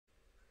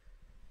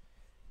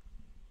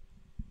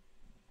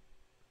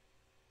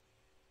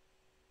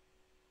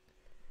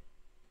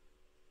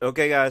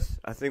Okay, guys,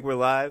 I think we're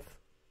live.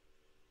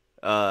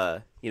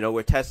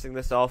 We're testing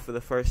this all for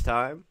the first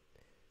time,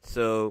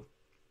 so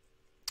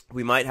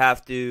we might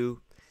have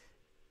to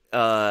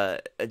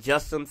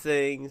adjust some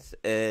things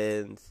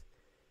and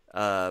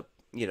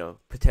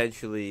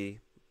potentially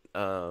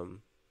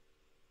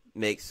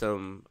make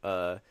some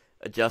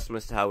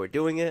adjustments to how we're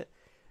doing it.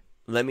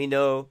 Let me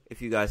know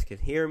if you guys can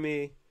hear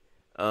me.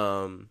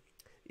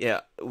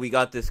 We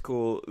got this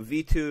cool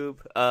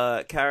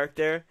VTube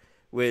character,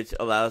 which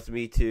allows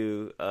me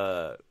to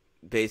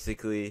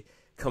basically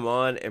come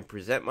on and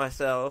present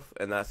myself,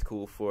 and that's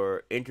cool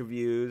for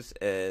interviews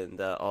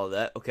and all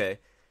that. Okay,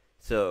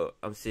 so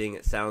I'm seeing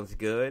it sounds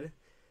good.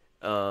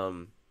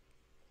 So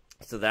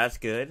that's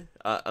good.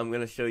 I'm going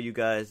to show you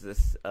guys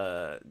this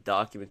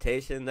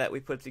documentation that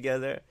we put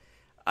together.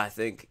 I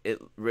think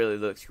it really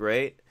looks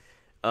great.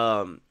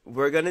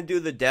 We're going to do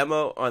the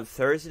demo on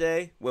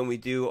Thursday when we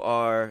do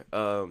our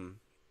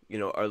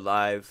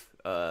live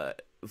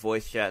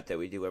voice chat that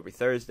we do every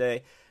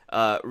Thursday.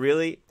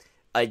 Really,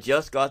 I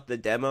just got the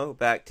demo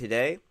back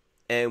today,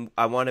 and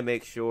I want to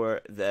make sure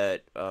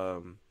that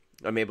I'm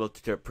able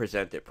to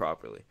present it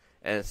properly.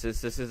 And since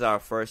this is our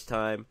first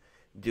time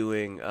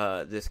doing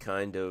this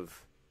kind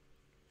of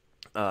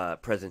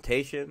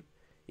presentation,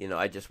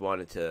 I just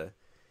wanted to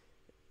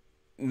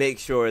make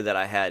sure that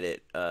I had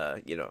it,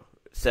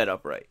 set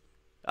up right.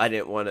 I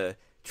didn't want to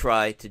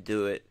try to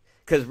do it,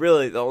 because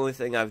really the only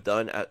thing I've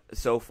done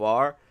so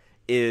far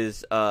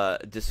is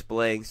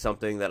displaying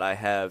something that I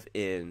have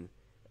in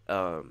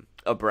a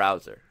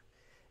browser,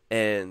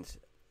 and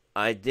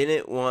I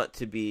didn't want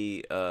to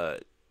be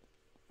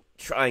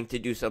trying to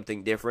do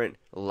something different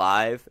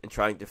live and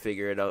trying to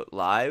figure it out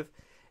live.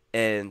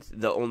 And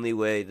the only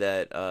way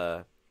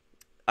that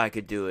I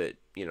could do it,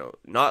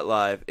 not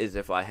live, is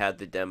if I had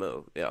the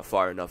demo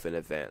far enough in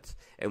advance,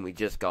 and we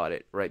just got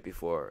it right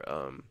before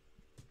I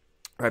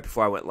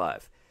went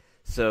live.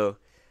 So,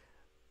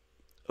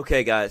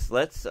 okay, guys,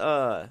 let's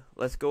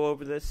go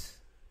over this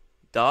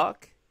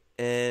doc,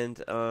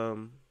 and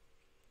I'm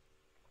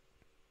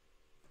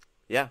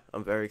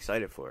very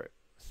excited for it.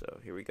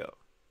 So here we go.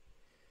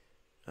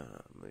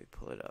 Let me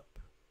pull it up.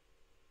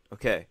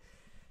 Okay,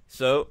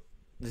 so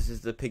this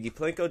is the Piggy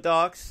Plinko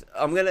docs.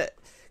 I'm gonna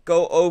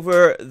go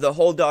over the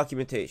whole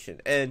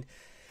documentation, and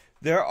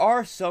there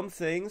are some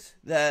things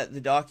that the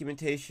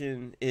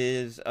documentation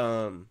is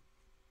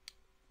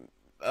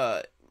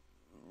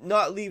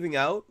not leaving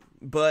out,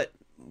 but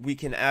we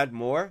can add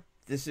more.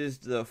 This is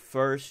the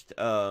first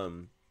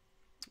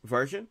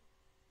version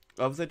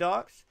of the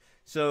docs,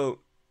 so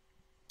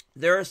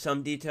there are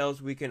some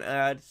details we can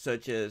add,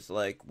 such as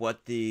like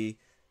what the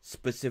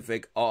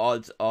specific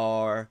odds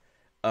are,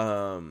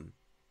 and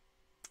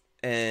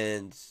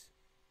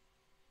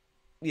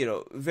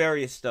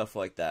various stuff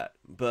like that.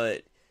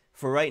 But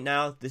for right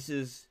now, this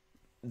is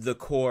the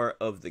core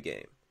of the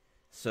game.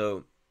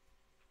 So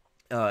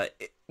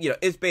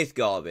it's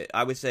basically all of it.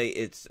 I would say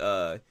it's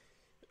a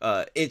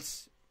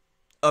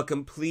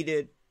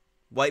completed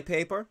white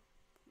paper,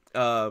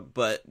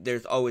 but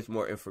there's always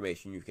more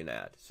information you can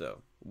add,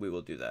 so we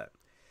will do that.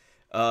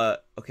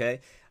 Okay.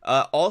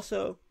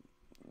 Also,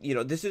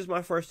 this is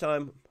my first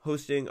time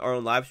hosting our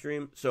own live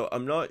stream, so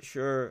I'm not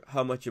sure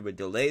how much of a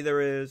delay there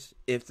is,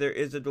 if there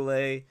is a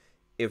delay,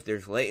 if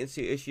there's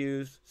latency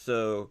issues.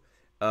 So,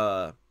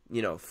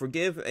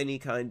 forgive any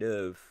kind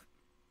of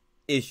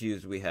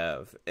issues we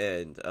have,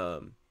 and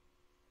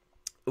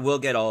we'll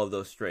get all of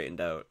those straightened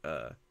out,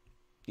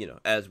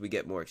 as we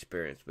get more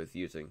experience with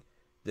using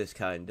this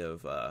kind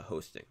of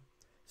hosting.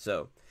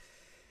 So,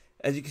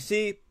 as you can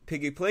see,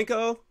 Piggy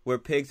Plinko, where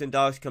pigs and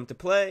dogs come to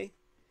play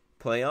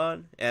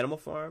on, Animal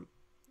Farm.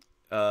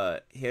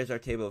 Here's our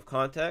table of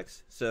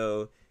contents.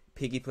 So,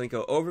 Piggy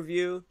Plinko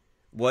overview,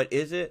 what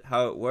is it,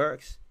 how it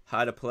works,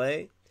 how to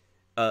play.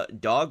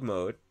 Dog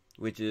mode,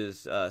 which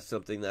is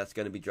something that's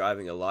going to be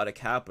driving a lot of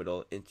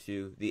capital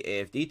into the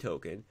AFD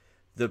token.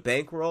 The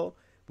bankroll,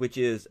 which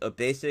is a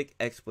basic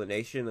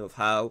explanation of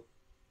how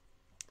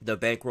the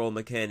bankroll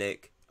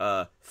mechanic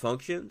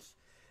functions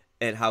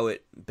and how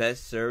it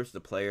best serves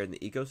the player in the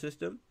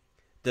ecosystem.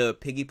 The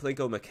Piggy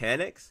Plinko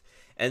mechanics,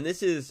 and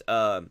this is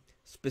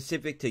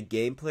specific to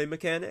gameplay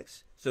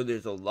mechanics, so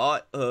there's a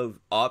lot of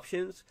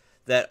options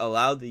that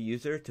allow the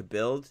user to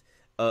build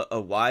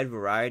a wide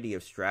variety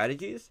of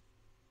strategies,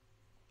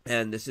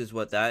 and this is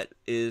what that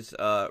is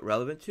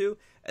relevant to.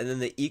 And then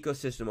the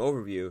ecosystem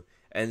overview,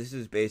 and this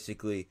is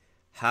basically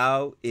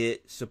how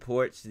it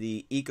supports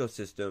the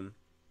ecosystem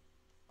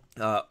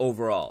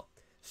overall.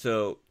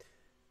 So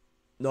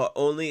not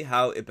only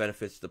how it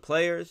benefits the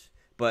players,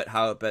 but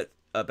how it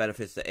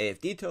benefits the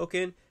AFD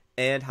token,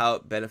 and how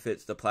it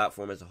benefits the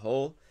platform as a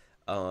whole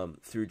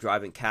through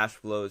driving cash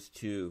flows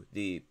to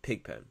the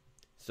pig pen.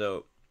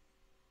 So,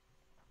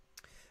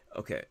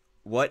 okay,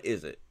 what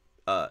is it?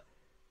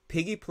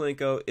 Piggy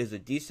Plinko is a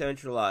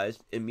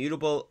decentralized,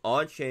 immutable,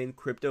 on-chain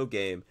crypto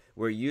game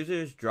where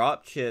users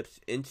drop chips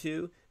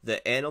into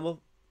the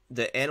Animal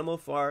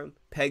Farm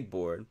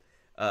pegboard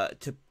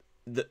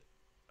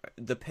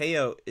the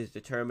payout is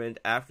determined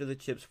after the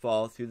chips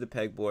fall through the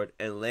pegboard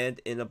and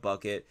land in a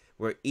bucket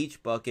where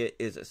each bucket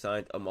is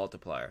assigned a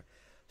multiplier.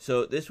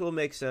 So this will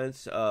make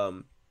sense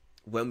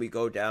when we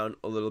go down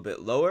a little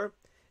bit lower,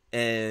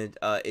 and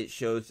it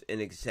shows an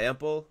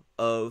example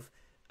of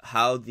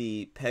how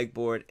the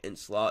pegboard and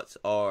slots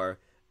are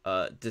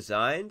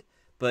designed.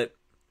 But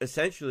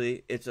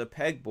essentially, it's a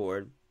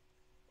pegboard,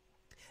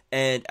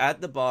 and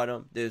at the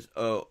bottom there's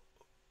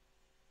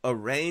a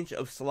range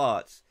of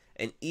slots,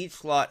 and each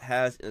slot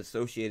has an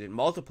associated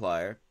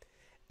multiplier,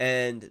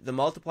 and the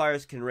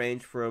multipliers can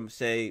range from,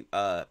 say,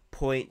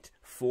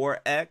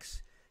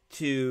 0.4x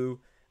to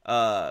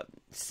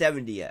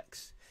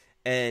 70x.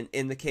 And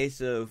in the case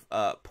of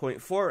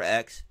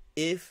 0.4x,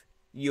 if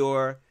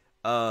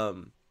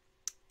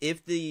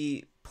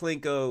the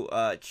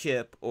Plinko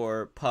chip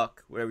or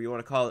puck, whatever you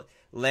want to call it,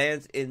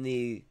 lands in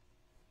the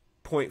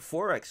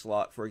 0.4x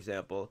slot, for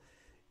example,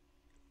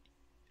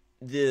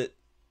 the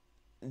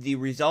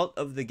result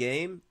of the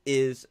game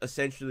is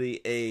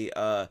essentially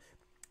a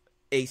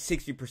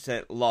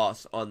 60%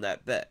 loss on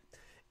that bet.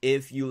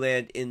 If you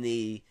land in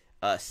the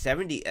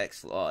 70x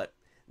slot,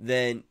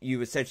 then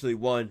you've essentially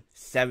won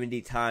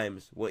 70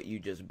 times what you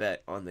just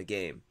bet on the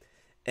game.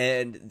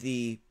 And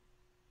the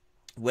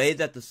way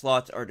that the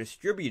slots are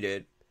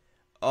distributed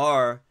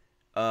are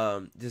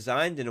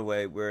designed in a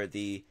way where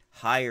the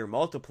higher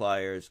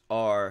multipliers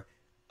are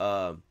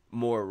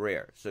more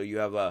rare. So you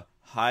have a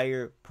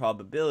higher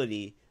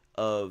probability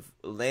of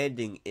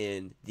landing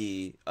in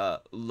the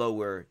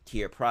lower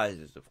tier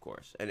prizes, of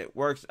course. And it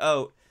works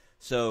out.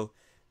 So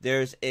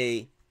there's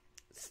a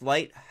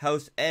slight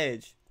house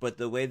edge, but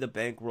the way the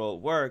bankroll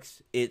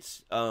works,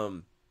 it's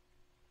a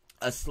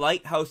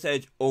slight house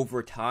edge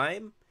over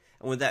time.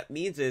 And what that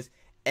means is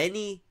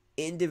any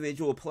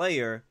individual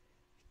player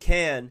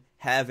can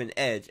have an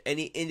edge.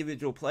 Any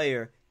individual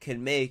player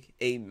can make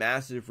a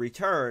massive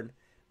return,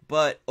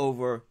 but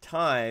over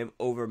time,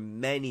 over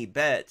many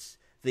bets,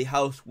 the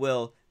house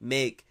will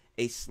make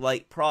a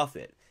slight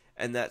profit.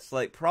 And that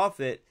slight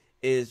profit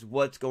is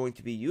what's going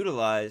to be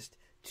utilized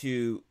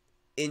to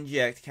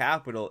inject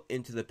capital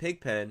into the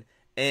pig pen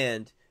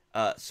and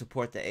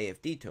support the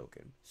AFD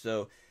token.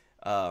 So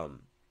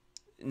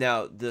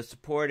now the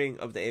supporting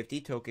of the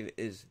AFD token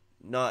is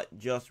not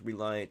just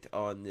reliant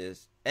on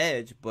this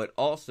edge, but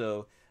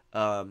also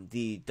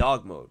the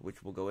dog mode,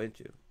 which we'll go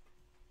into.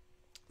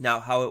 Now,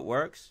 how it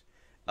works,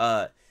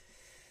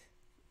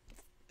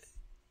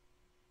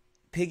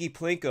 Piggy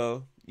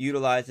Plinko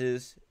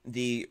utilizes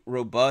the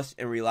robust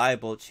and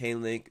reliable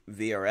Chainlink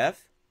VRF,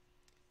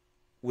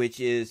 which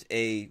is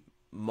a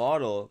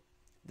model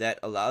that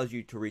allows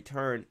you to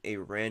return a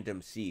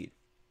random seed.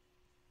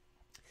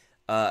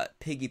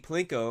 Piggy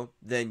Plinko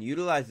then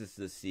utilizes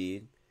the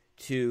seed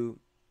to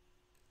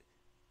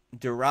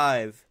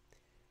derive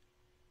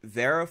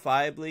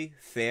verifiably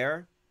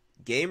fair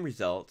game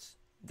results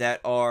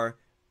that are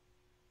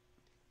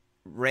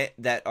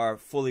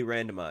fully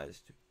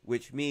randomized,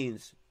 which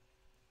means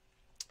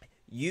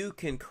you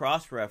can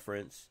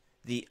cross-reference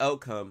the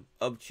outcome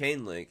of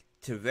Chainlink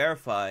to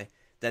verify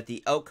that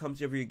the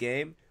outcomes of your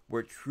game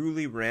were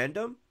truly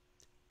random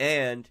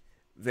and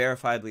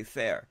verifiably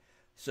fair.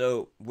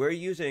 So we're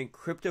using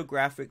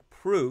cryptographic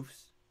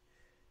proofs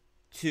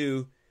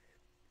to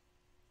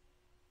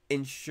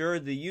ensure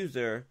the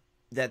user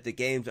that the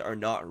games are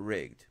not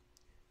rigged,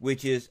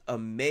 which is a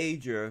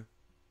major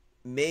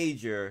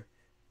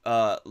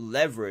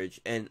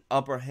leverage and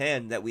upper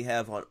hand that we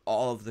have on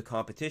all of the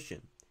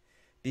competition.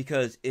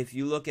 Because if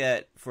you look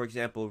at, for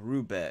example,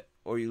 Roulette,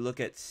 or you look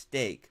at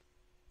Stake,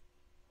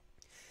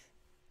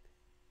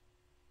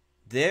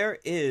 there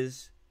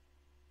is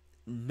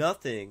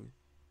nothing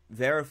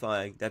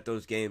verifying that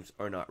those games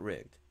are not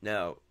rigged.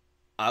 Now,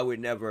 I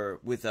would never,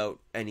 without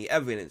any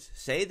evidence,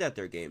 say that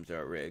their games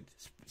are rigged,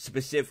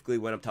 specifically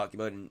when I'm talking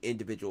about an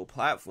individual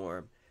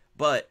platform,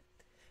 but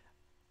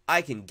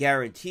I can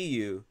guarantee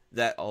you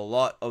that a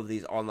lot of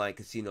these online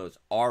casinos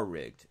are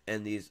rigged,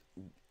 and these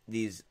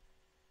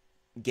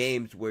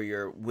games where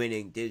you're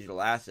winning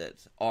digital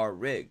assets are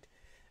rigged.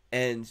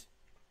 And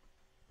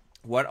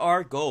what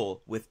our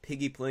goal with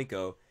Piggy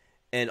Plinko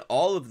and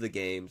all of the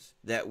games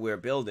that we're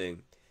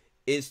building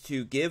is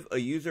to give a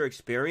user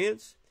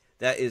experience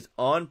that is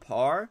on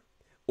par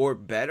or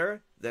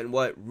better than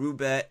what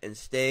Roulette and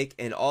Stake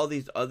and all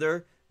these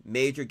other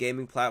major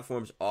gaming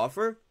platforms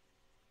offer,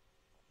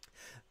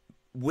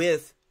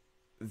 with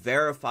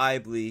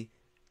verifiably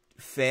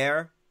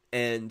fair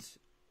and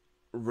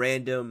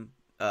random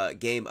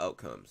game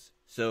outcomes.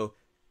 So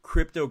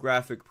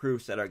cryptographic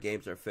proofs that our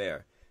games are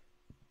fair.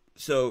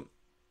 So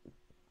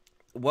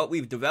what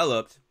we've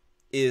developed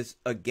is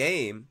a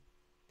game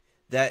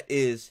that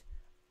is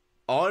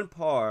on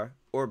par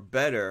or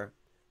better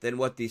than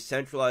what these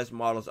centralized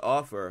models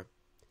offer,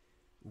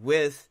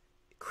 with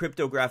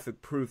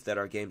cryptographic proof that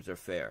our games are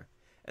fair.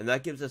 And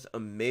that gives us a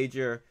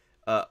major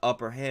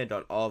upper hand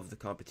on all of the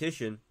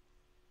competition,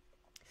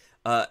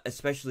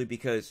 especially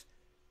because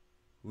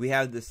we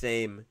have the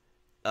same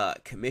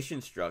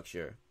commission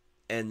structure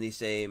and the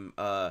same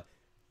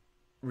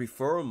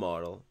referral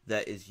model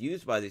that is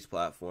used by these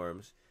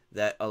platforms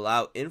that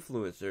allow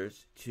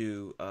influencers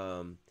to,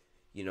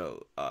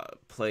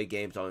 play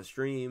games on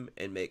stream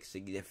and make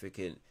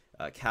significant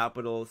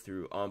capital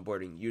through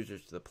onboarding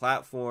users to the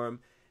platform.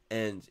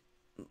 And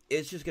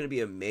it's just going to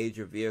be a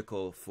major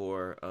vehicle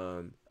for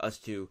us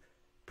to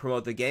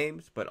promote the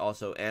games, but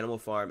also Animal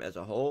Farm as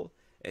a whole,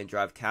 and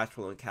drive cash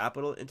flow and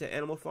capital into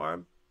Animal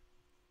Farm.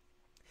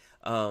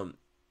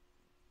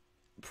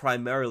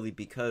 Primarily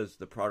because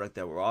the product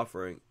that we're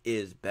offering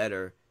is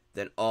better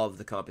than all of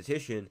the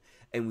competition,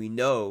 and we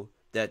know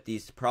that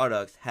these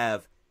products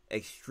have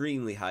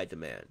extremely high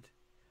demand.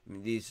 I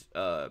mean,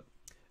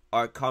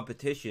 our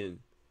competition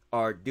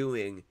are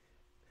doing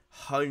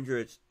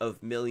hundreds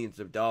of millions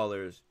of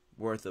dollars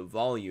worth of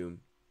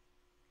volume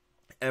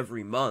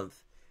every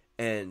month,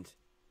 and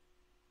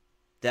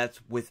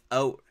that's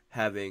without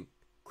having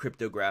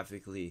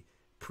cryptographically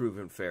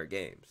proven fair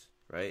games,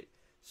 right?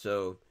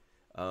 So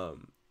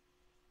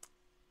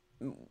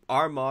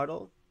our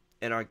model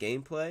and our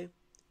gameplay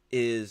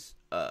is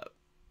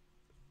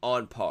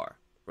on par,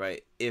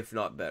 right? If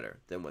not better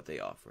than what they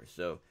offer.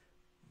 So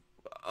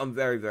I'm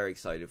very, very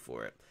excited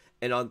for it.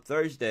 And on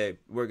Thursday,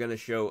 we're going to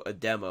show a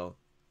demo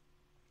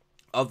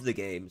of the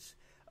games.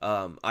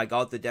 I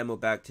got the demo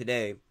back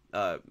today,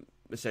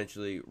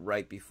 essentially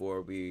right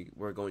before we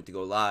were going to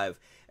go live,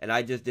 and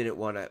I just didn't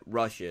want to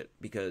rush it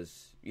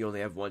because you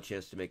only have one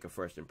chance to make a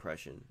first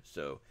impression.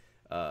 So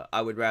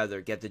I would rather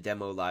get the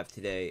demo live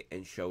today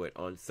and show it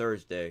on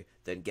Thursday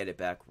than get it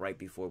back right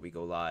before we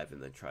go live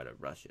and then try to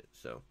rush it.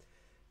 So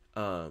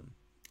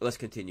let's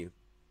continue.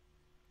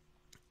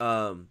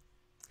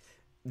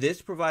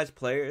 This provides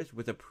players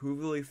with a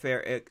provably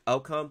fair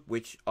outcome,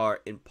 which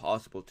are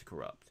impossible to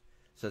corrupt.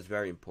 So it's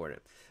very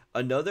important.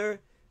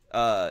 Another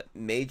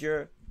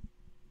major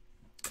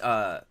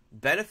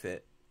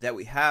benefit that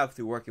we have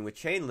through working with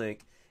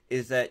Chainlink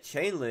is that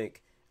Chainlink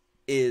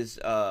is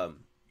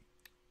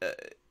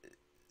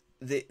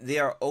they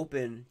are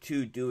open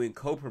to doing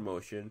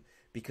co-promotion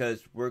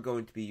because we're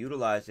going to be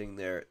utilizing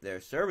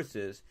their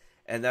services,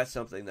 and that's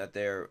something that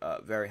they're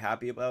very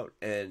happy about,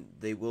 and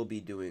they will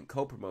be doing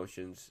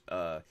co-promotions,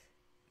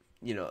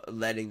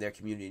 letting their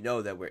community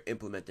know that we're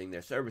implementing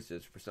their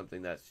services for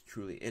something that's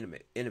truly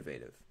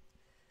innovative.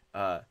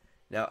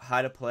 Now,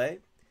 how to play.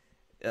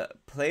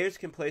 Players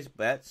can place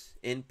bets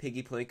in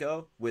Piggy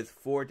Plinko with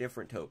 4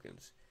 different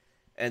tokens,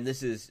 and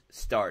this is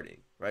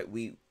starting, right?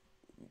 We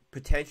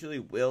potentially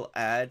will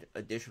add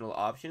additional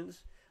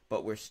options,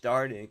 but we're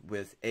starting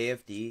with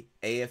AFD,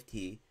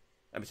 AFP,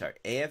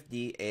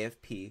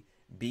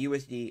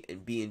 BUSD,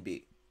 and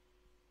BNB.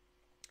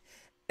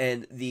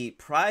 And the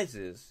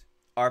prizes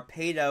are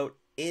paid out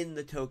in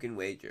the token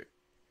wager,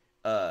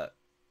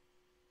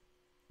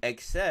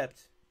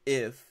 except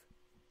if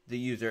the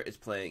user is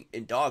playing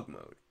in dog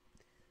mode.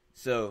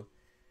 So,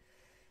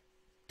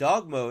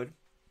 dog mode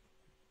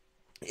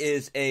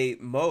is a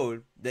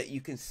mode that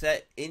you can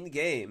set in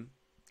game,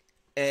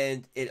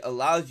 and it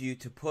allows you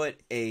to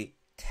put a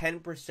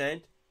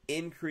 10%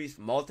 increased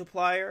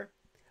multiplier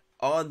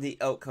on the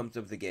outcomes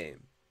of the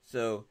game.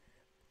 So,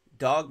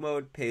 dog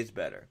mode pays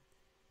better.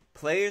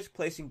 Players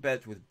placing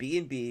bets with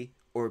BNB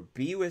or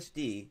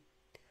BUSD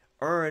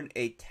earn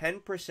a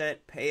 10%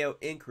 payout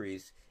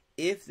increase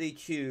if they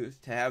choose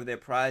to have their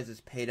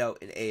prizes paid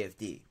out in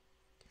AFD.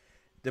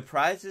 The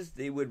prizes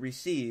they would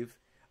receive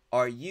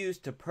are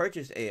used to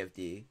purchase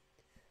AFD,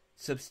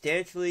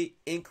 substantially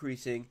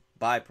increasing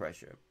buy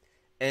pressure.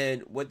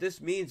 And what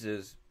this means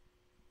is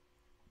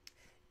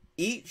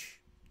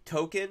each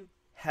token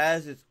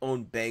has its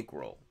own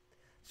bankroll.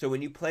 So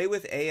when you play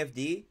with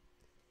AFD,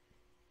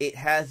 it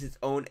has its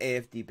own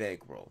AFD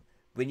bankroll.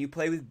 When you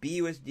play with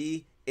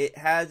BUSD, it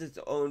has its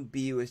own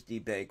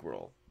BUSD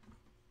bankroll.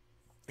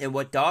 And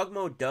what dog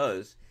mode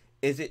does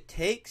is it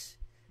takes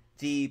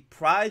the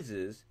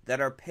prizes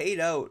that are paid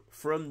out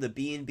from the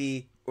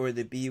BNB or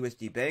the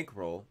BUSD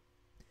bankroll,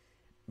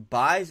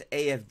 buys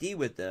AFD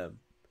with them,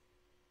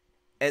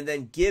 and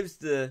then gives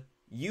the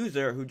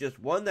user who just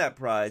won that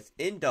prize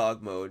in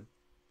dog mode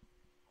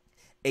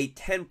a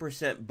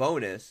 10%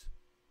 bonus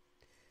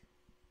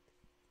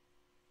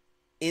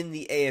in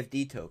the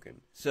AFD token.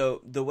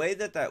 So the way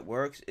that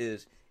works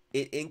is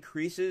it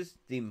increases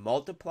the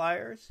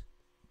multipliers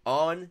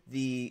on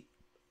the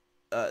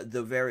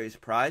various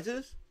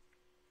prizes.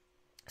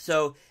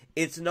 So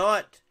it's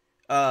not,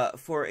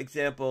 for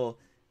example,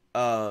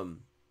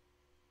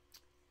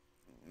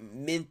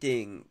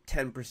 minting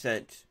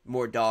 10%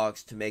 more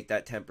dogs to make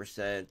that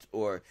 10%,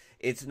 or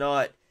it's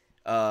not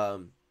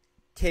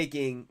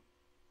taking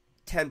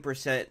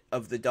 10%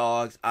 of the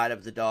dogs out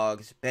of the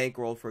dog's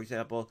bankroll, for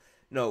example.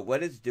 No,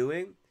 what it's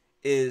doing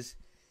is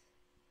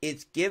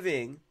it's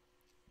giving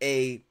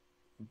a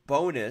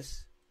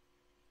bonus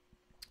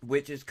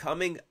which is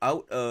coming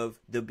out of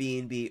the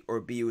BNB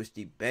or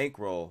BUSD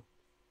bankroll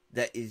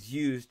that is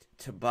used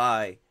to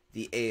buy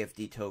the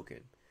AFD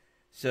token.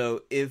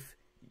 So if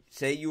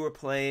say you were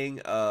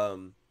playing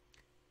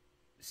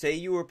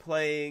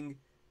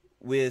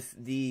with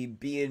the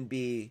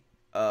BNB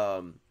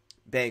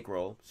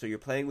bankroll. So you're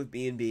playing with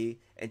BNB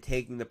and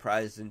taking the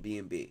prizes in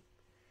BNB.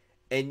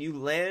 And you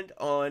land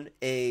on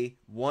a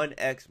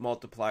 1x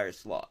multiplier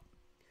slot.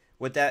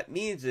 What that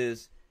means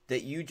is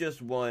that you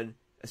just won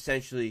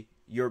essentially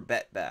your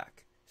bet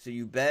back. So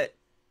you bet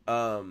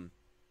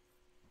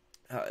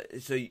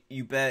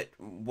you bet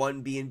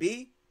 1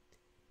 BNB,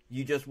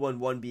 you just won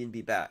 1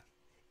 BNB back.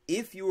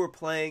 If you were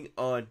playing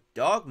on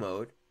dog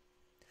mode,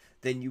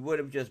 then you would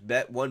have just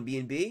bet 1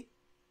 BNB,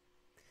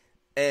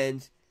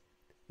 and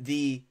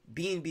the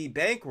BNB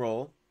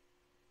bankroll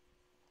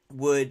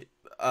would,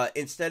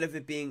 instead of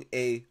it being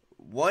a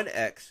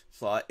 1x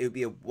slot, it would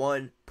be a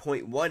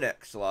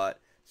 1.1x slot.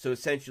 So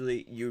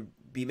essentially, you'd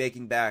be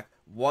making back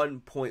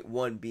 1.1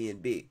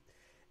 BNB.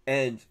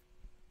 And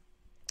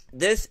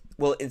this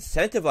will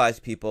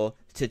incentivize people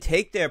to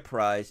take their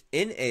prize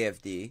in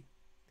AFD,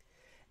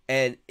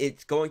 and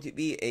it's going to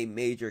be a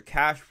major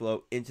cash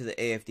flow into the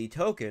AFD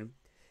token,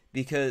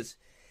 because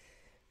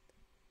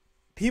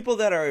people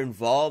that are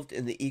involved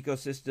in the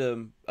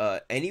ecosystem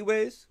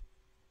anyways,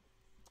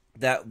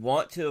 that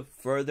want to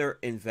further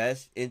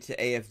invest into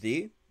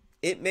AFD,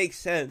 it makes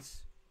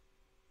sense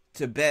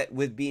to bet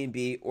with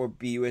BNB or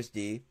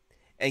BUSD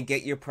and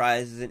get your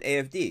prizes in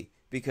AFD,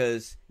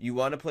 because you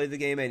want to play the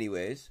game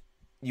anyways.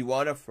 You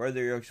want to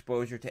further your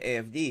exposure to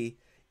AFD.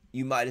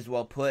 You might as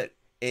well play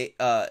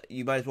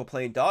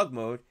in dog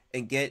mode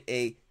and get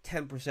a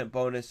 10%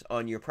 bonus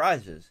on your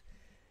prizes.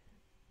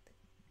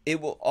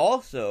 It will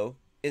also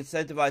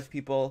incentivize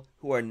people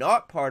who are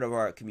not part of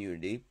our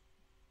community,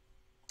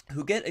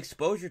 who get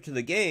exposure to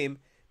the game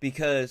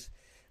because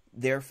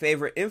their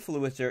favorite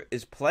influencer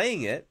is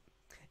playing it,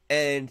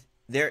 and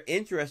they're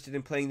interested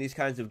in playing these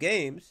kinds of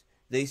games.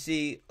 They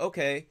see,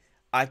 okay,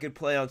 I could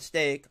play on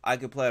Stake, I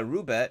could play on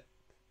Roulette,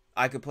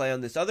 I could play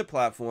on this other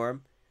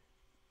platform.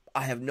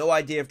 I have no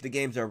idea if the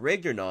games are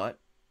rigged or not.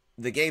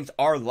 The games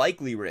are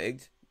likely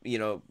rigged,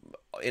 in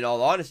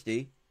all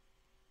honesty.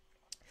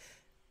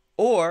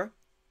 Or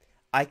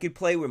I could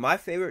play where my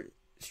favorite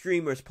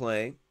streamer's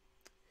playing.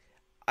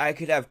 I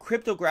could have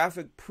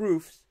cryptographic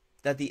proofs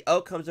that the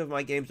outcomes of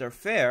my games are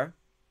fair.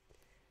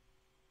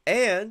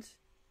 And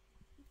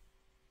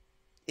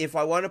if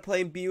I want to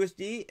play in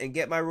BUSD and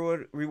get my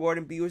reward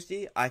in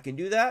BUSD, I can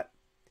do that.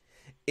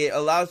 It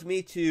allows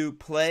me to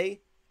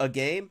play a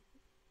game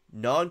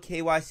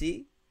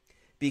non-KYC,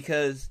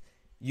 because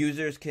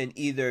users can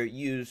either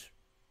use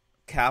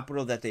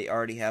capital that they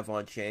already have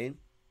on chain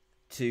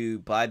to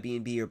buy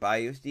BNB or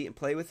buy USD and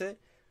play with it,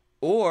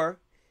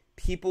 or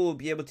people will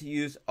be able to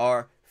use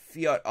our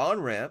fiat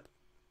on-ramp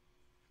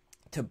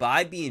to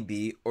buy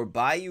BNB or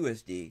buy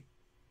USD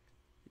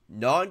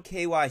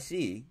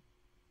non-KYC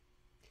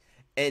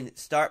and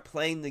start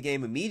playing the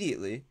game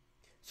immediately.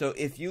 So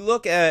if you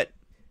look at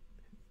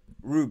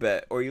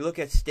Roulette or you look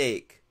at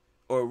Stake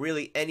or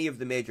really any of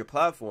the major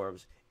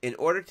platforms, in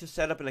order to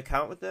set up an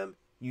account with them,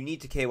 you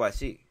need to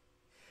KYC.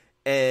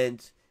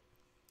 And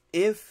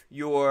if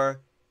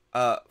you're,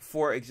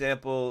 for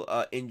example,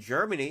 in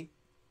Germany,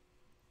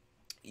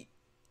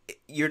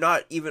 you're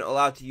not even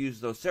allowed to use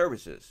those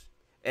services.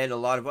 And a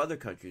lot of other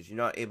countries, you're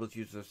not able to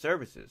use those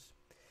services.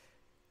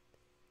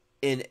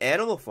 In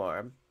Animal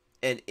Farm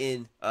and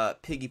in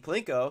Piggy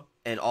Plinko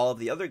and all of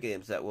the other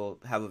games that we'll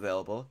have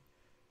available,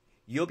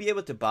 you'll be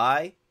able to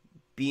buy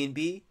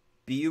BNB,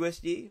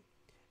 BUSD,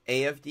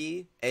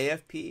 AFD,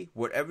 AFP,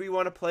 whatever you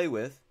want to play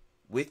with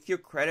your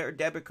credit or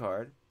debit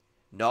card,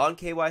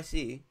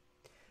 non-KYC,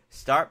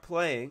 start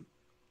playing,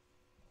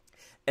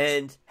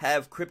 and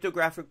have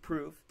cryptographic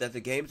proof that the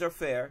games are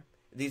fair.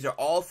 These are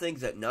all things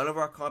that none of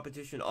our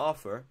competition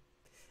offer.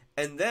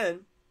 And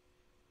then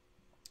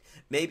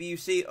maybe you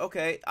see,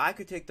 okay, I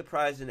could take the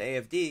prize in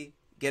AFD,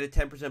 get a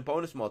 10%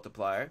 bonus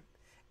multiplier,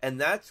 and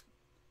that's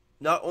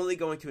not only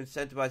going to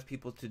incentivize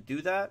people to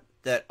do that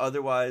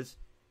otherwise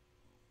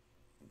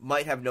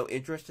might have no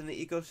interest in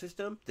the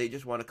ecosystem, they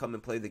just want to come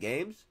and play the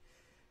games.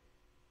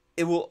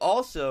 It will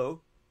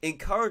also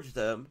encourage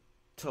them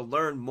to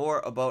learn more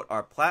about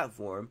our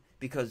platform,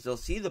 because they'll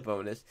see the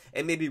bonus,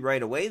 and maybe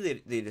right away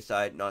they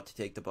decide not to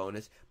take the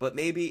bonus, but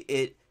maybe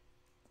it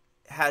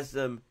has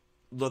them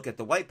look at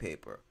the white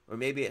paper, or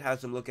maybe it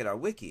has them look at our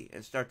wiki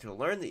and start to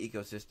learn the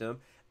ecosystem,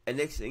 and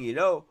next thing you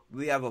know,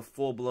 we have a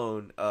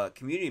full-blown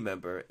community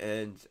member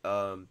and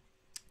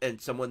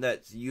someone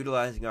that's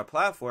utilizing our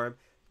platform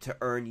to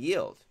earn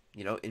yield,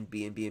 in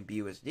BNB and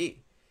BUSD.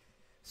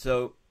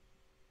 So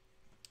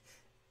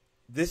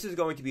this is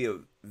going to be a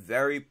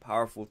very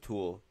powerful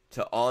tool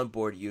to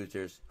onboard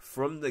users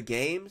from the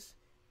games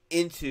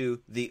into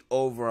the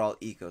overall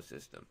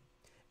ecosystem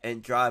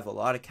and drive a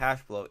lot of cash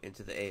flow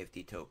into the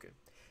AFD token,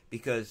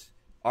 because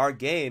our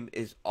game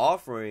is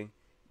offering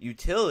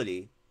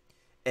utility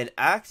and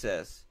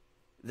access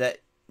that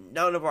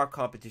none of our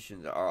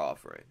competitions are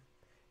offering.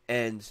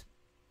 And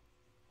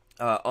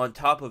on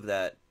top of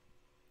that,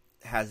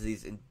 has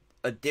these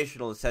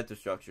additional incentive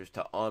structures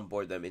to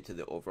onboard them into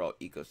the overall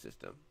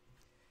ecosystem.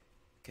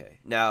 Okay,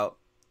 now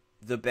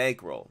the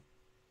bankroll.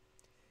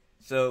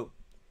 So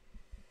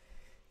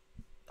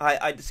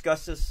I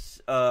discussed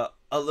this a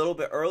little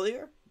bit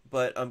earlier,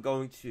 but I'm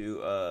going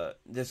to,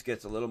 this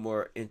gets a little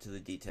more into the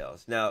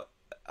details. Now,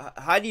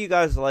 how do you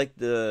guys like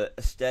the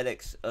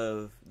aesthetics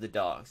of the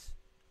docs?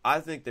 I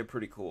think they're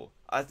pretty cool.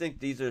 I think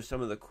these are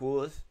some of the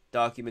coolest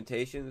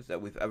documentations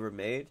that we've ever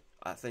made.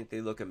 I think they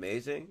look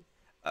amazing.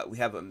 We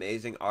have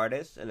amazing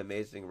artists and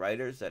amazing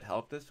writers that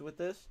helped us with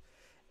this.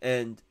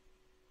 And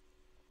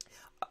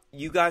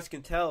you guys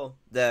can tell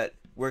that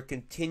we're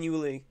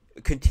continually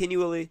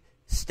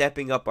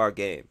stepping up our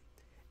game.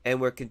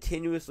 And we're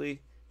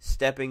continuously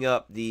stepping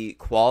up the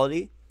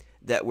quality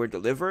that we're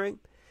delivering.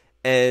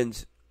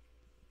 And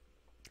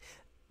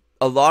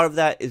a lot of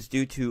that is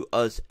due to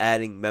us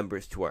adding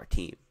members to our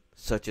team,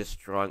 such as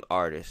strong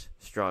artists,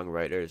 strong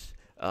writers.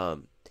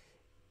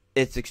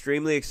 It's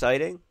extremely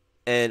exciting,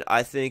 and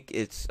I think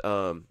it's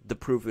the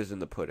proof is in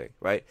the pudding,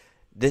 right?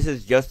 This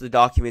is just the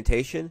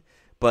documentation,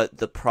 but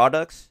the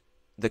products,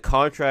 the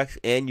contracts,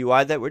 and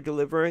UI that we're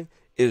delivering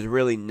is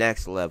really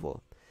next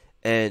level,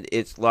 and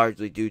it's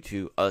largely due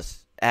to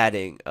us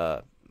adding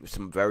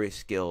some very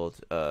skilled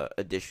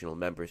additional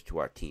members to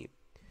our team.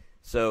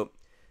 So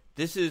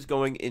this is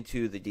going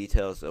into the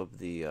details of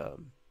the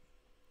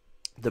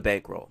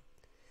bankroll.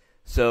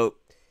 So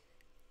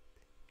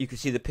you can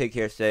see the pig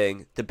here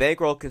saying the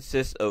bankroll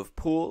consists of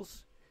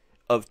pools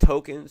of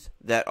tokens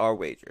that are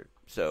wagered.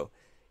 So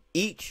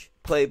each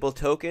playable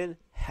token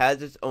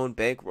has its own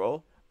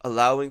bankroll,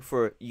 allowing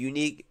for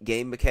unique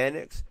game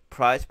mechanics,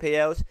 prize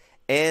payouts,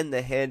 and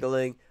the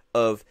handling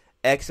of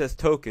excess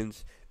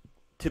tokens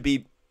to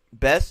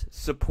best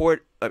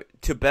support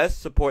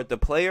the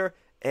player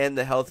and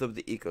the health of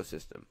the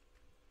ecosystem.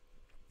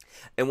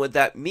 And what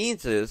that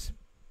means is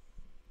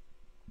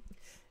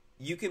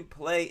you can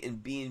play in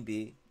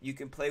BNB, you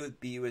can play with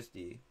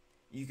BUSD,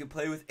 you can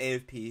play with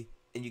AFP,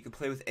 and you can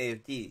play with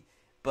AFD,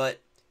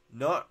 but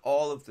not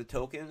all of the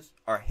tokens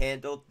are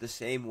handled the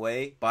same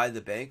way by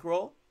the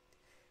bankroll.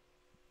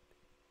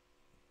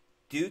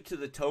 Due to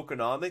the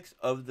tokenomics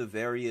of the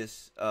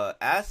various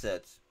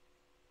assets,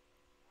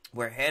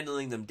 we're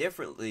handling them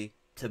differently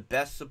to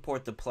best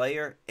support the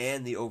player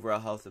and the overall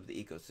health of the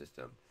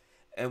ecosystem.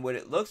 And what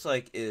it looks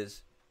like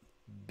is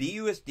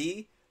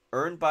BUSD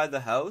earned by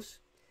the house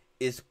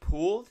is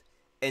pooled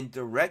and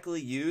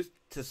directly used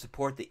to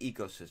support the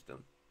ecosystem.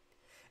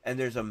 And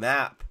there's a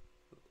map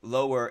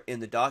lower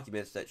in the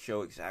documents that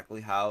show exactly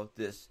how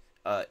this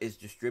is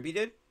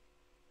distributed.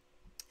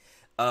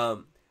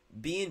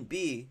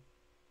 BNB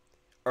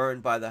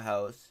earned by the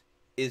house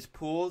is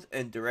pooled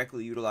and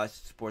directly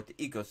utilized to support the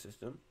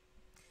ecosystem.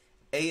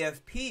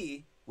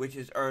 AFP, which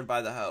is earned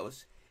by the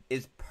house,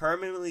 is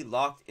permanently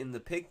locked in the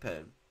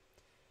pigpen,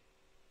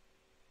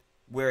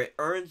 where it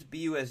earns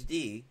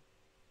BUSD,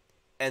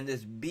 and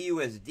this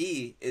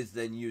BUSD is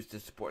then used to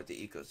support the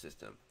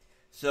ecosystem.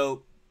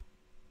 So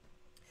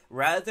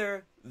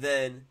rather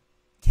than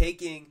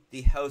taking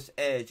the house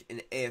edge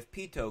in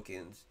AFP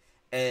tokens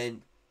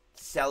and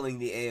selling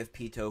the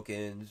AFP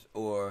tokens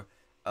or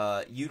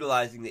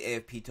utilizing the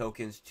AFP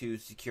tokens to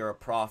secure a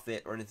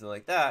profit or anything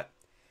like that,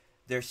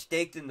 they're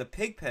staked in the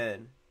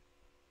pigpen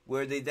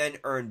where they then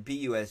earn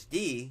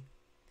BUSD,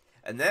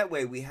 and that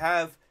way we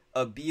have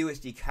a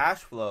BUSD cash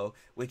flow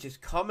which is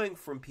coming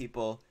from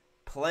people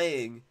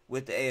playing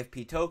with the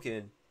AFP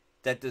token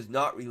that does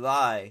not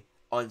rely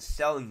on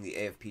selling the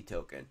AFP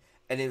token.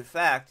 And in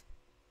fact,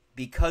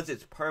 because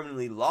it's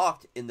permanently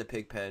locked in the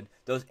pigpen,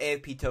 those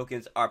AFP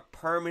tokens are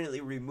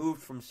permanently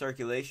removed from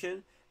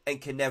circulation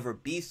and can never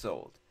be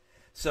sold.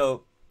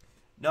 So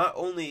not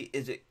only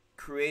is it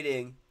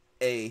creating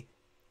a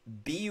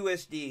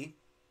BUSD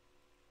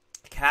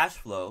cash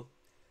flow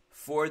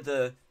for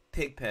the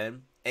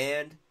pigpen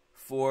and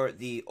for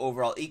the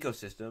overall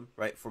ecosystem,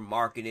 right? For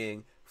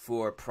marketing,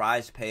 for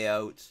prize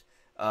payouts,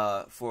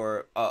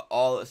 for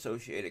all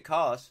associated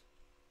costs.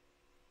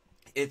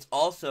 It's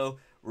also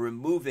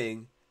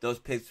removing those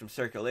pigs from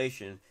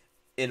circulation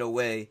in a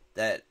way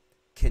that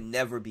can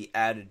never be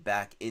added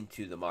back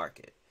into the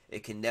market.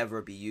 It can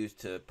never be used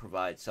to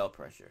provide sell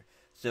pressure.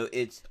 So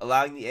it's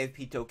allowing the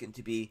AFP token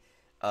to be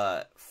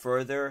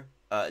further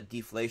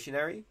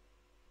deflationary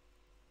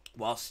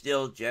while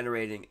still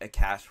generating a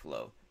cash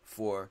flow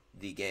for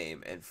the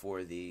game and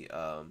for the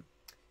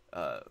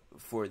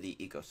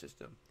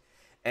ecosystem.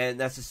 And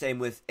that's the same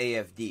with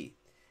AFD.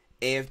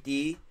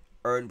 AFD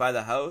earned by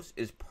the house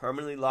is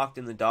permanently locked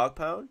in the dog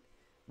pound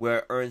where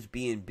it earns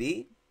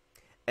BNB,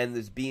 and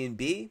this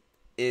BNB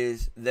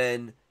is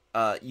then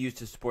used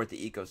to support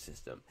the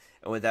ecosystem.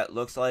 And what that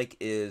looks like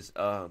is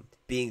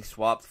being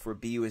swapped for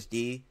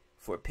BUSD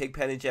for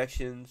pigpen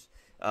injections,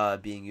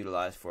 being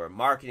utilized for a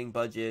marketing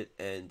budget,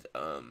 and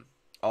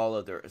all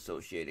other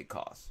associated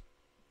costs.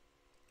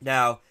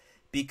 Now,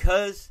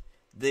 because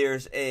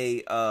there's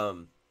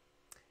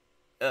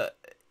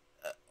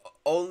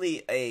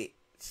only a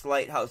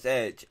slight house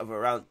edge of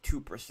around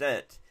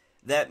 2%,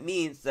 that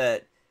means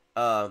that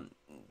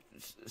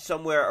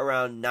somewhere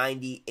around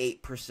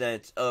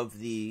 98% of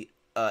the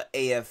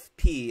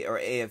AFP or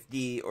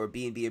AFD or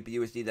BNB or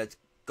BUSD that's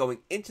going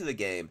into the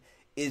game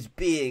is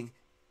being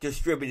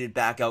distributed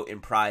back out in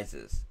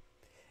prizes.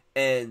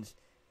 And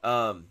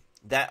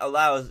that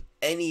allows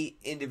any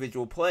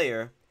individual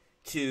player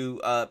to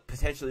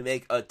potentially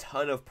make a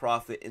ton of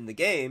profit in the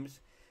games,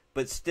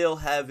 but still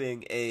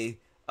having a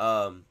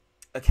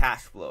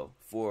cash flow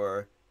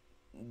for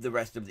the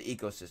rest of the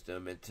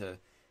ecosystem, and to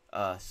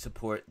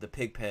support the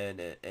pig pen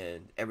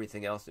and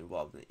everything else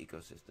involved in the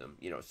ecosystem.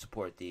 You know,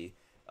 support the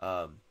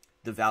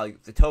value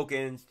of the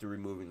tokens through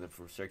removing them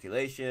from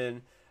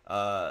circulation,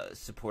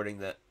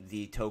 supporting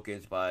the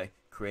tokens by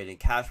creating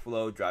cash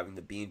flow, driving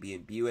the BNB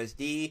and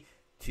BUSD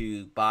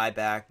to buy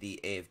back the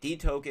AFD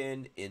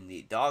token in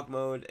the dog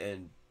mode,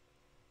 and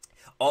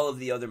all of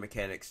the other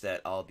mechanics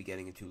that I'll be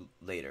getting into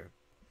later.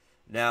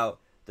 Now,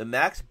 the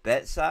max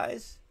bet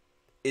size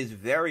is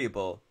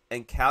variable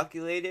and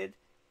calculated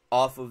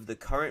off of the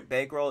current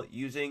bankroll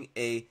using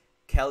a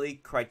Kelly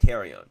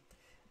criterion.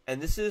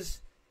 And this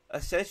is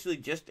essentially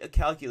just a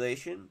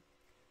calculation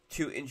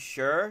to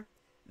ensure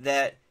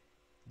that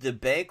the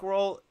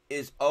bankroll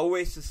is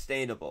always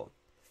sustainable.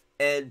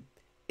 And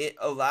it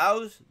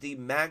allows the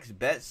max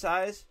bet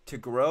size to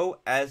grow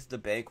as the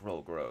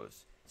bankroll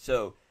grows.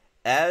 So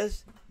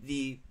as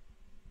the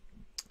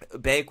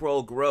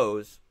bankroll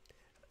grows,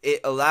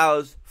 it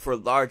allows for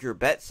larger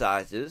bet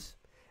sizes,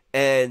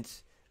 and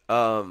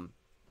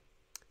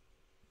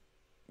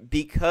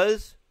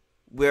because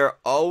we're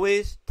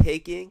always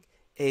taking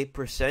a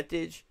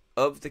percentage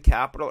of the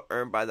capital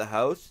earned by the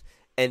house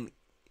and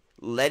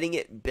letting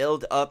it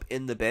build up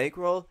in the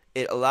bankroll,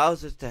 it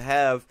allows us to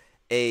have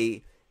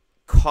a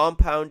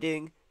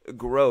compounding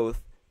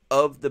growth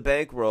of the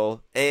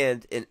bankroll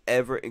and an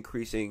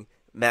ever-increasing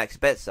max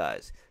bet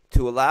size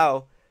to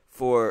allow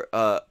for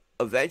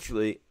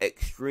eventually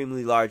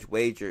extremely large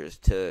wagers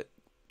to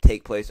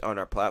take place on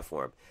our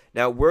platform.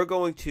 Now, we're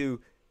going to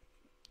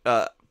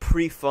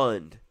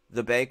pre-fund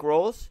the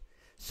bankrolls,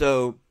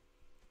 so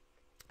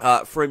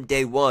from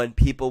day one,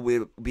 people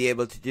will be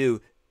able to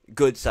do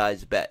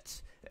good-sized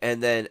bets.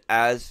 And then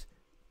as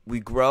we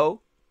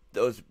grow,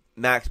 those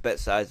max bet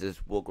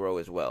sizes will grow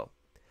as well.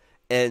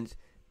 And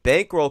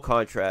bankroll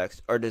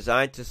contracts are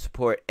designed to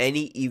support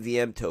any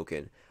EVM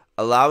token,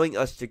 allowing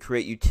us to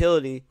create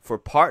utility for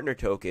partner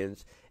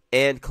tokens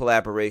and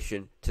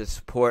collaboration to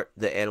support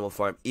the Animal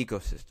Farm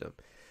ecosystem.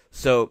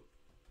 So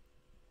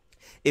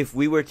if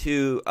we were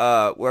to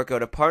work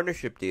out a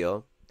partnership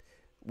deal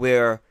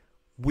where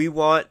we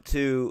want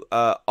to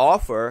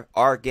offer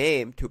our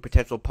game to a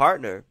potential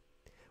partner,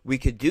 we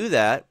could do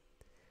that.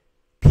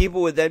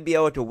 People would then be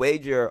able to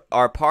wager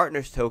our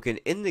partner's token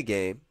in the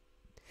game,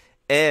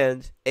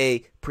 and a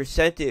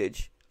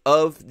percentage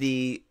of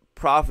the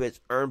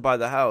profits earned by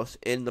the house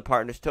in the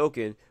partner's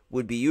token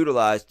would be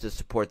utilized to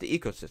support the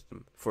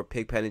ecosystem for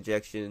pig pen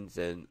injections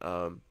and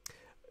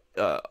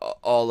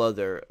all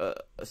other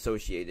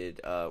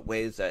associated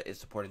ways that it's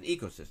supporting the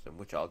ecosystem,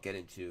 which I'll get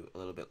into a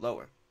little bit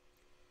lower.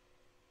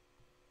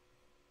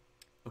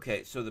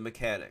 Okay, so the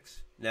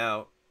mechanics.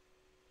 Now,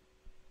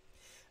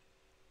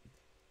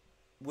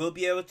 we'll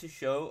be able to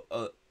show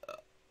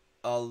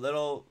a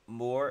little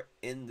more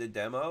in the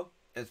demo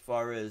as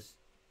far as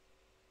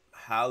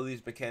how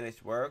these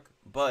mechanics work,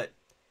 but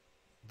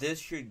this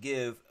should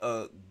give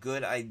a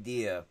good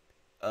idea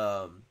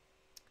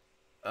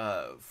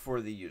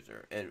for the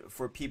user and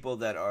for people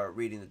that are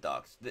reading the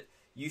docs.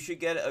 You should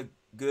get a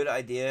good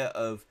idea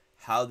of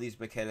how these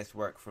mechanics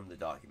work from the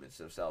documents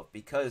themselves,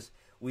 because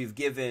we've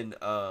given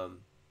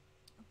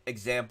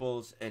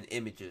examples and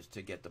images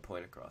to get the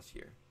point across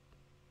here.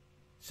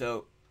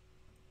 So,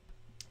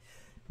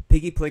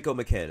 Piggy Plinko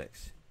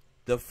mechanics.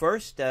 The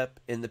first step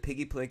in the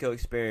Piggy Plinko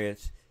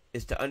experience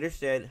is to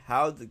understand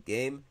how the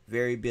game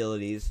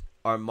variabilities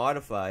are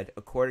modified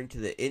according to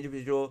the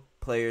individual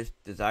player's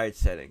desired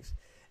settings.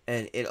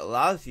 And it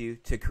allows you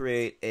to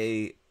create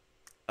a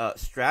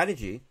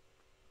strategy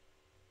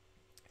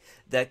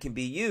that can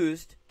be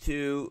used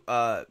to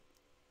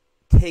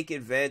take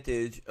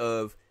advantage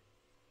of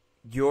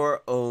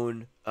your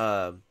own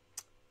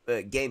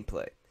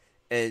gameplay.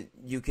 And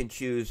you can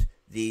choose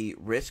the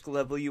risk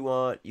level you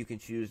want, you can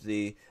choose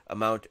the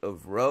amount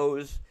of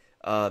rows,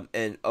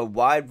 and a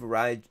wide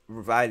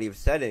variety of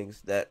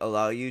settings that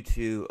allow you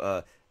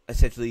to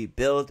essentially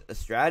build a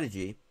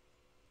strategy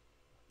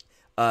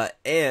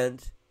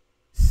and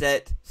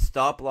set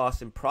stop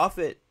loss and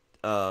profit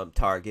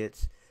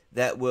targets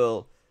that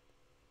will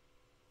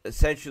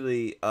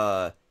essentially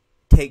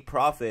take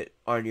profit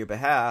on your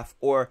behalf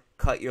or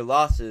cut your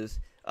losses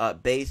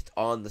based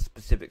on the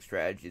specific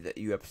strategy that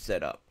you have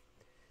set up.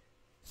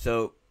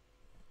 So,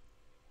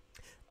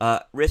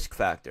 risk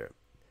factor.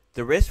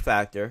 The risk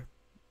factor,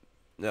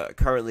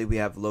 currently we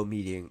have low,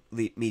 medium,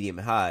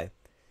 high,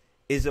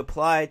 is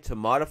applied to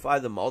modify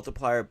the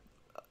multiplier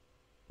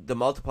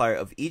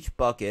of each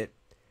bucket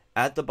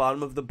at the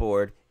bottom of the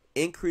board,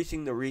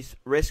 increasing the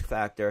risk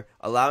factor,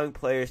 allowing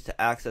players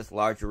to access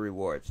larger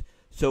rewards.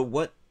 So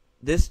what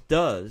this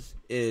does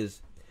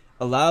is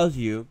allows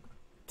you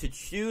to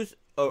choose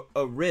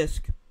a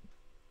risk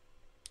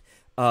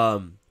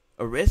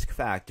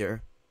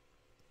factor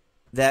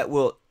that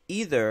will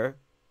either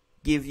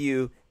give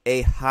you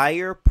a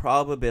higher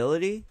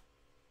probability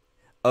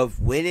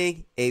of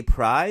winning a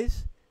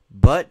prize,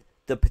 but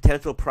the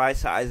potential prize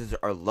sizes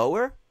are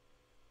lower,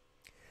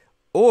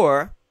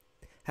 or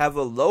have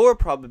a lower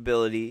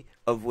probability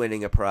of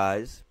winning a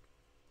prize,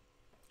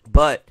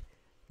 but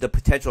the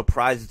potential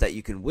prizes that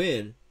you can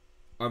win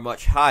are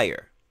much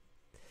higher.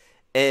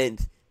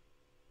 And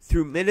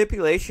through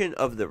manipulation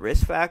of the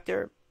risk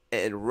factor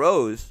and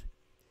rows,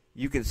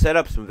 you can set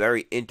up some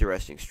very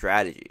interesting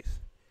strategies.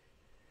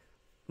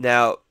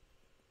 Now,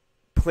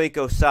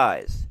 Plinko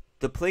size.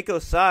 The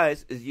Plinko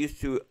size is used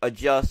to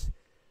adjust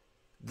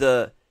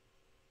the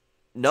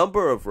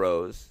number of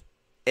rows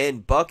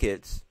and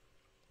buckets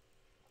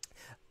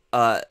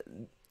on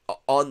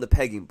the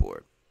pegging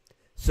board.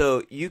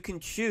 So you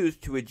can choose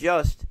to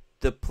adjust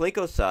the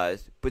Plinko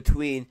size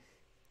between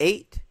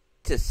 8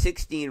 to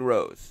 16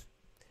 rows.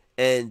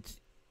 And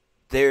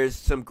there's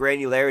some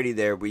granularity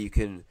there where you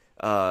can,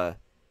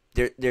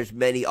 there's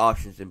many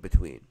options in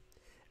between.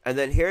 And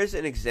then here's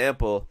an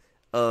example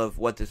of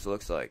what this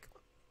looks like.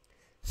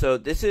 So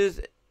this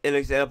is an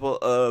example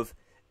of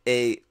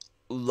a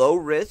low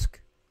risk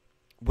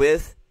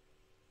with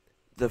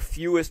the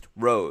fewest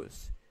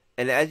rows.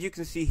 And as you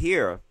can see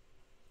here,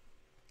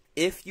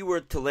 if you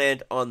were to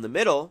land on the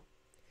middle,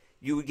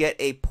 you would get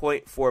a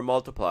 0.4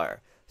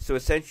 multiplier. So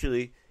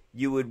essentially,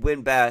 you would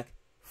win back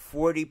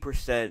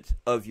 40%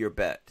 of your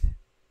bet.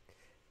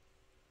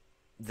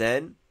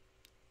 Then,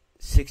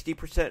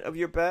 60% of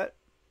your bet,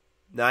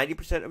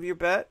 90% of your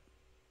bet,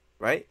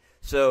 right?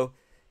 So,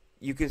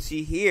 you can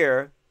see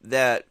here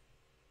that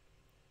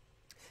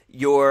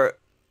you're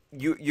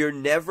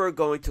never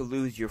going to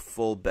lose your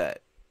full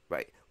bet,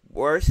 right?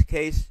 Worst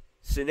case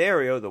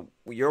scenario,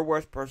 your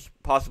worst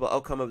possible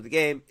outcome of the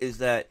game is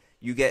that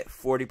you get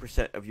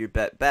 40% of your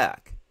bet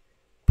back.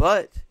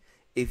 But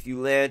if you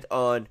land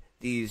on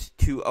these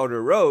two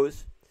outer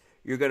rows,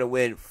 you're going to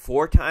win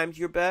 4 times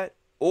your bet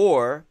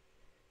or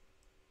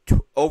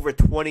over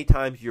 20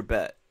 times your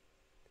bet,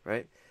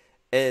 right?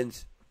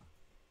 And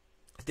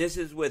this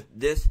is with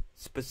this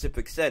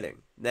specific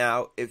setting.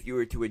 Now, if you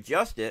were to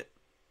adjust it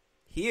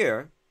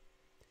here,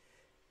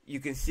 you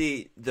can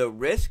see the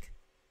risk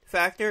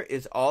factor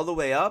is all the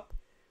way up,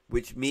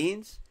 which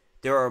means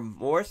there are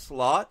more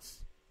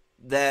slots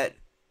that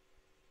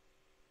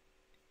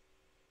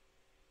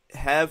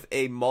have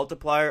a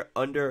multiplier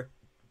under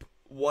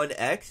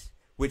 1x,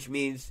 which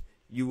means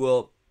you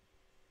will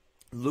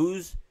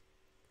lose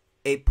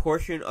a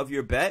portion of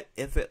your bet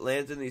if it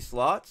lands in these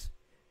slots.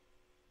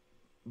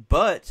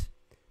 But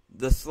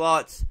the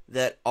slots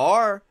that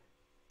are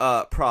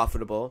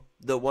profitable,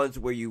 the ones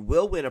where you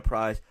will win a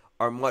prize,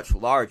 are much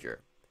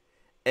larger.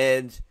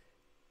 And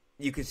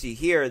you can see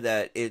here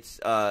that it's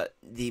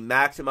the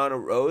max amount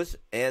of rows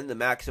and the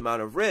max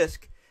amount of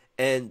risk,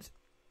 and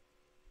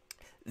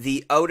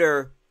the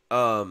outer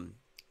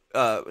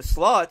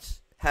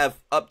slots have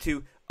up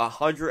to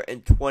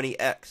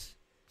 120x.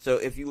 So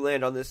if you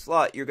land on this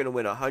slot, you're going to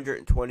win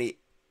 120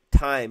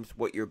 times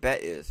what your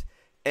bet is.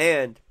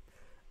 And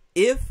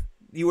if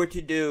you were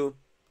to do,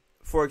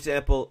 for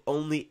example,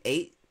 only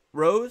 8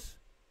 rows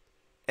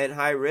and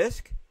high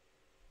risk,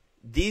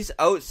 these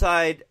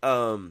outside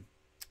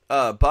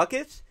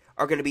buckets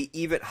are going to be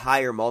even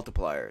higher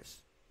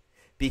multipliers,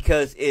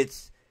 because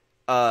it's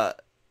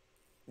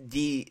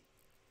the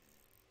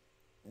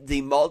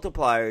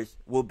multipliers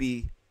will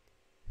be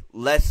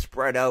less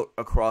spread out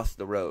across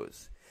the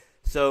rows.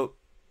 So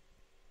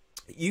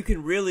you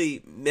can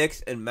really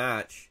mix and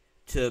match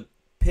to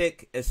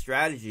pick a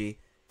strategy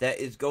that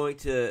is going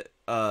to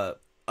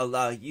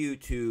allow you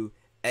to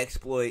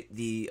exploit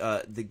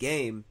the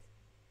game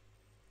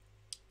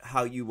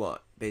how you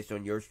want, based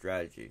on your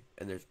strategy.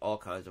 And there's all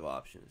kinds of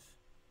options.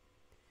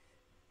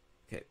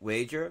 Okay,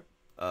 wager.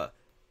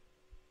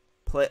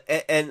 Play,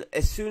 and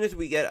as soon as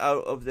we get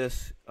out of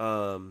this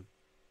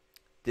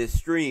this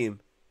stream,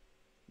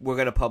 we're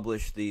going to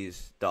publish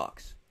these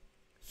docs.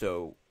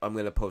 So I'm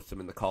going to post them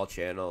in the call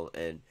channel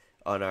and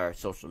on our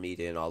social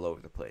media and all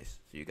over the place,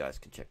 so you guys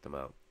can check them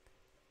out.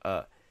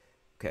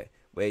 Okay,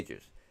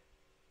 wagers.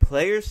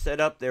 Players set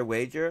up their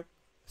wager,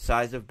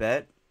 size of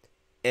bet,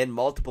 and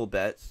multiple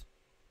bets,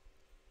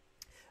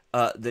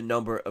 the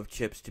number of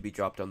chips to be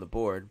dropped on the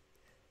board,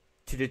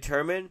 to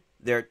determine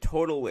their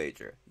total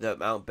wager, the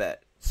amount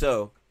bet.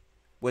 So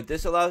what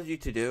this allows you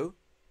to do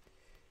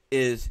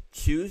is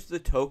choose the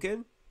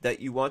token that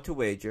you want to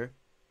wager,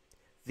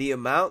 the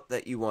amount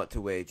that you want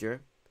to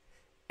wager,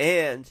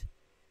 and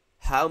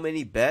how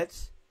many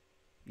bets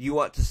you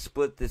want to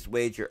split this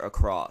wager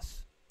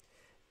across.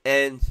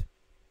 And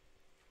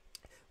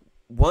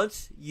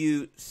once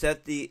you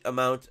set the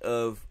amount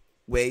of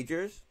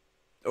wagers,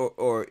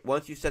 or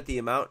once you set the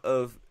amount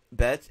of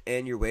bets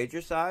and your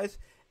wager size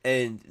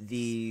and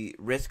the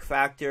risk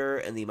factor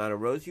and the amount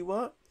of rows you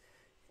want,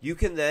 you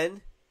can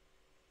then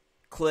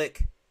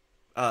click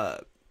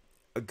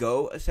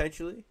go,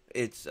 essentially.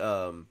 It's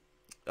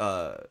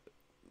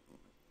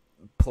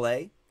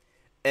play,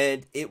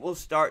 and it will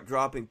start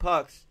dropping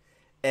pucks,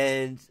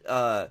 and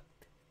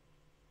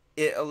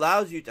it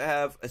allows you to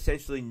have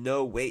essentially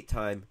no wait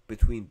time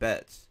between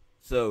bets.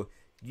 So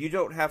you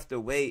don't have to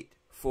wait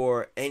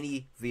for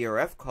any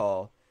VRF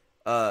call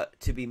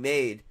to be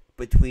made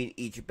between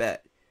each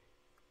bet.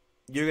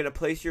 You're going to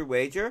place your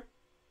wager,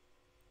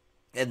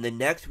 and the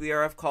next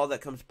VRF call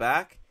that comes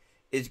back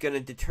is going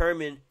to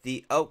determine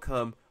the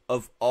outcome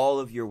of all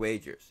of your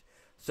wagers.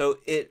 So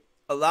it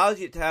allows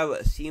you to have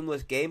a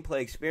seamless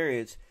gameplay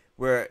experience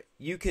where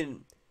you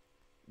can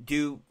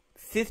do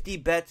 50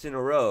 bets in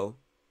a row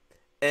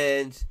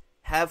and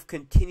have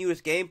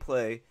continuous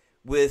gameplay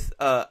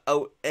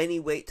without any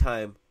wait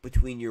time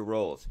between your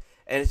rolls.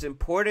 And it's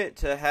important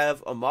to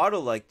have a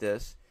model like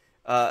this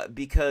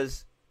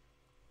because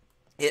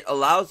it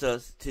allows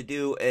us to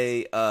do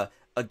a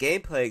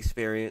gameplay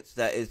experience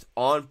that is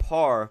on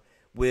par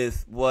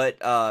with what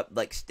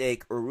like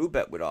stake or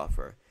roulette would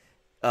offer.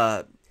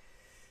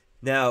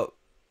 Now,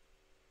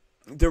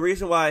 the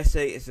reason why I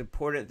say it's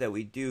important that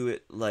we do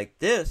it like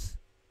this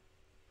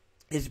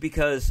is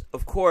because,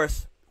 of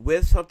course,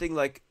 with something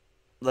like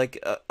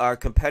our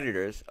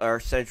competitors, our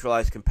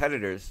centralized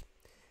competitors,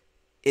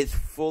 it's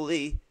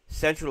fully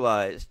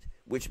centralized,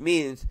 which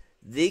means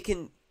they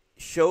can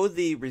show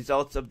the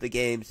results of the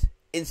games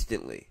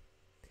instantly.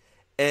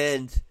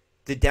 And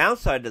the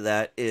downside of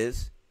that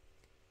is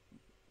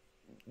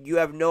you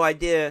have no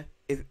idea,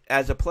 if,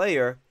 as a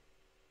player,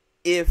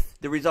 if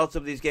the results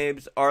of these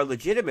games are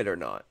legitimate or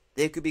not.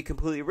 They could be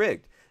completely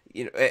rigged.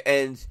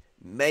 And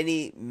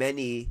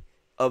many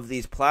of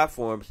these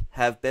platforms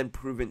have been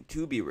proven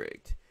to be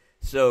rigged.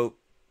 So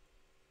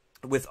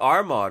with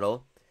our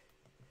model,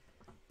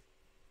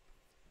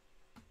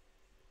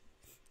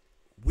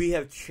 we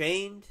have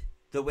chained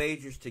the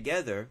wagers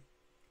together,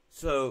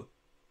 so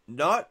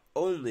not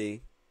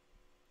only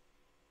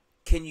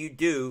can you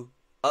do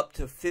up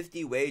to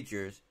 50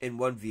 wagers in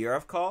one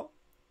VRF call,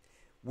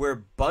 we're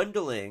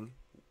bundling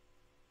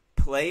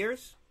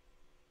players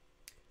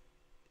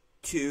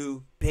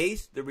to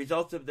base the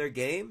results of their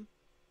game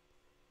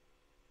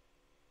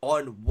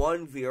on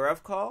one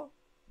VRF call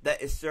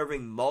that is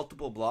serving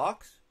multiple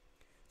blocks.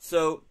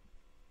 So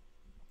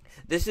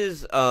this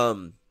is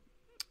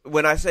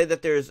when I say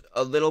that there's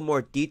a little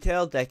more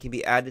detail that can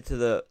be added to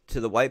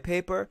the white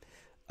paper,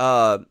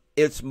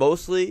 it's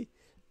mostly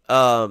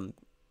in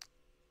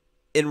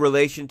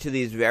relation to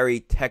these very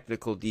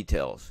technical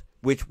details,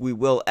 which we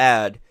will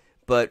add,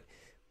 but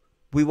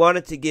we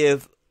wanted to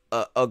give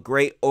a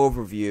great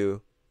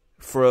overview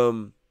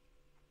from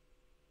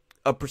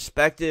a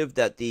perspective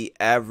that the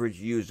average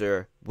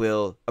user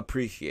will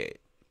appreciate.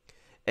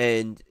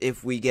 And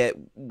if we get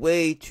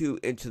way too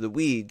into the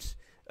weeds,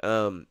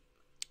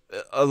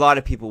 a lot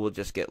of people will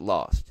just get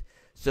lost.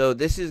 So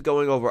this is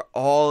going over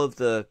all of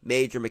the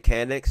major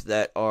mechanics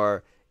that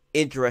are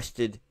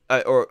interested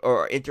or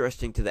are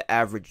interesting to the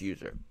average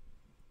user.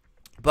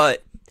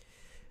 But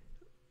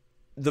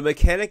the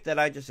mechanic that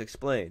I just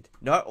explained,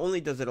 not only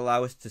does it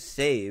allow us to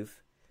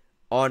save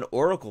on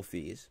Oracle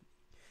fees,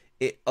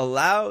 it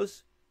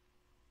allows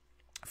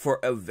for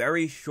a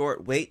very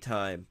short wait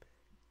time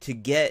to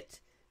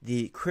get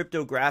the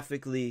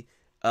cryptographically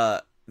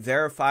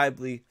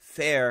verifiably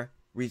fair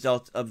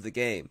results of the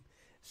game.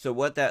 So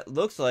what that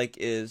looks like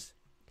is,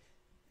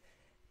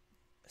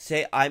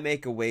 say I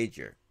make a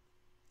wager,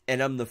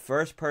 and I'm the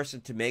first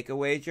person to make a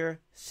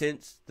wager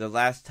since the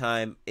last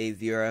time a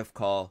VRF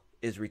call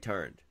is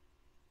returned.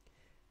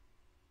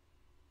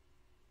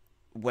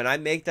 When I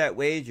make that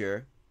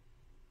wager,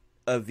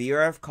 a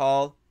VRF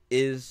call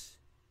is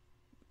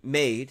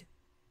made,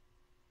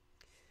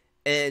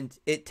 and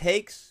it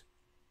takes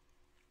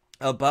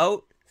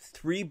about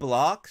 3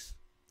 blocks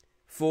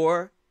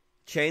for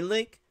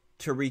Chainlink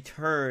to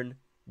return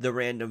the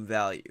random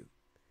value.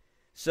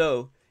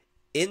 So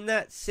in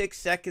that 6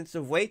 seconds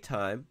of wait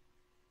time,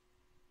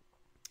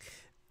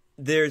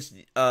 there's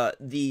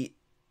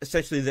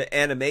essentially the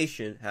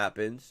animation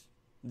happens,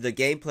 the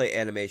gameplay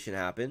animation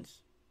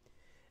happens.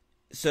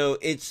 So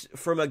it's,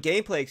 from a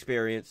gameplay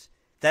experience,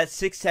 that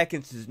 6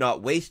 seconds is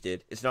not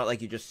wasted. It's not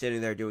like you're just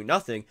sitting there doing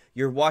nothing.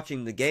 You're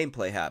watching the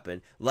gameplay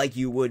happen like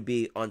you would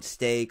be on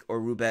Stake or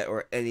Roulette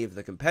or any of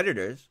the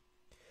competitors.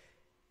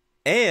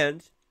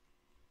 And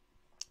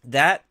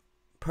that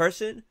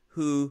person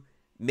who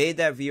made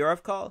that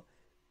VRF call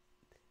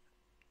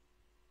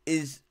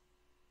is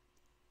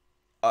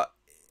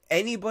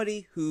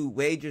anybody who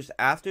wagers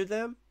after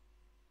them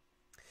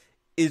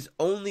is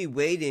only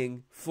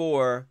waiting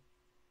for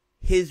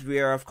his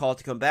VRF call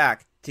to come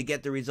back to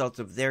get the results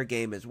of their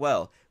game as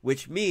well,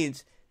 which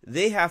means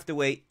they have to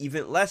wait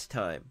even less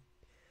time.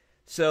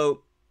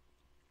 So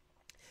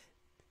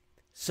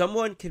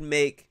someone can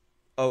make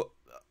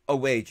a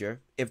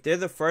wager. If they're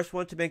the first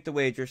one to make the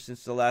wager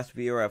since the last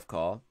VRF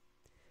call,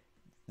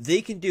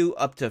 they can do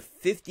up to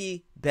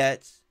 50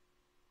 bets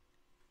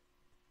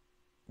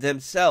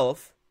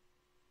themselves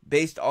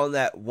based on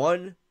that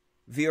one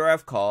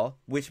VRF call,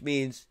 which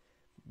means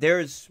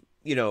there's,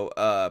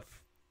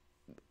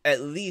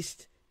 at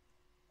least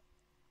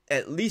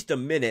a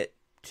minute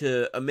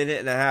to a minute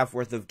and a half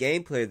worth of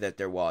gameplay that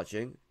they're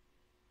watching.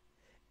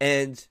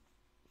 And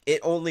it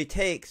only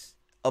takes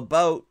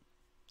about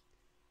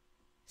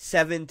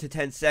 7 to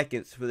 10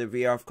 seconds for the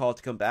VRF call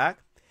to come back.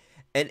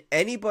 And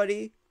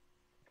anybody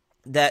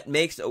that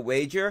makes a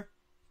wager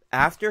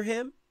after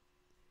him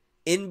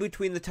in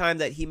between the time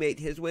that he made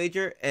his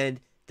wager and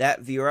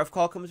that VRF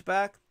call comes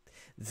back,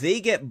 they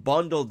get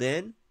bundled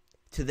in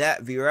to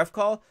that VRF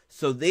call,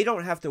 so they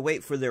don't have to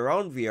wait for their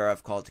own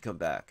VRF call to come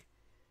back.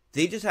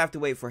 They just have to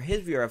wait for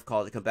his VRF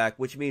call to come back,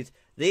 which means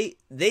they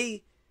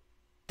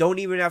don't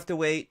even have to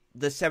wait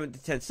the 7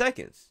 to 10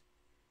 seconds.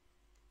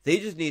 They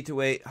just need to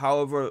wait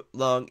however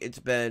long it's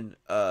been,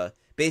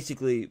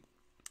 basically,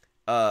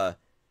 the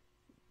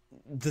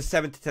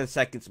 7 to 10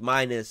 seconds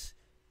minus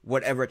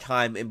whatever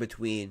time in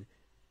between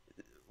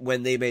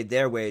when they made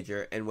their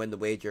wager and when the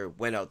wager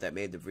went out that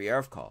made the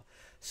VRF call.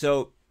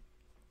 So,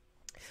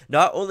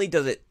 not only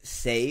does it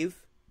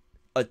save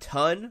a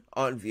ton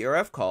on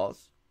VRF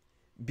calls,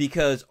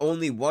 because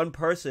only one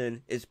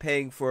person is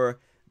paying for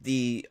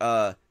the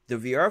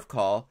VRF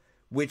call,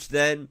 which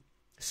then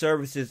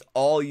services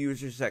all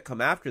users that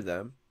come after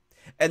them.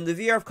 And the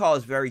VRF call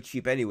is very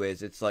cheap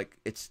anyways. It's like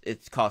it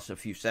costs a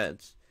few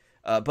cents.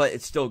 But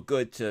it's still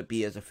good to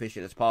be as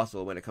efficient as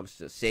possible when it comes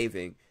to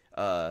saving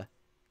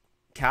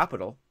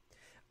capital.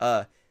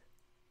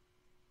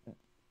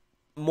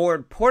 More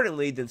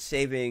importantly than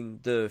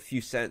saving the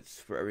few cents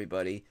for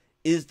everybody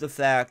is the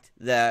fact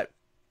that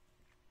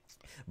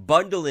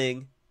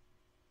bundling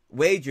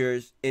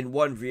wagers in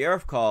one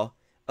VRF call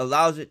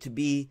allows it to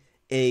be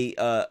a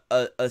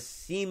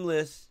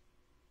seamless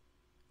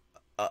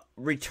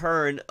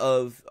return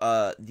of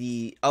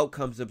the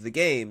outcomes of the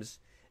games,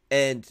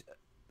 and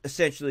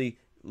essentially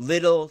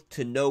little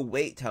to no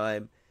wait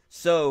time.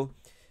 So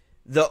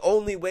the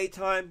only wait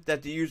time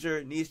that the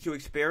user needs to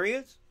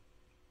experience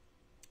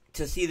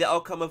to see the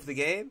outcome of the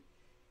game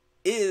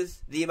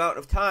is the amount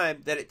of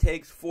time that it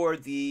takes for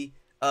the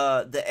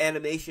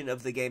animation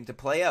of the game to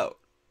play out,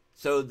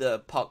 so the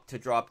puck to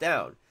drop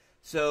down.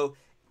 So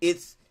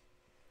it's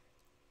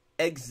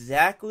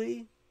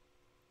exactly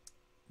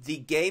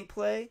the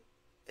gameplay,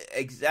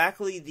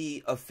 exactly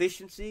the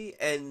efficiency,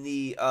 and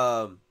the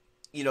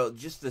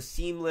just the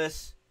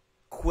seamless,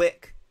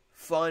 quick,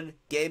 fun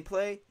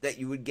gameplay that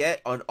you would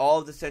get on all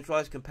of the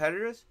centralized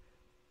competitors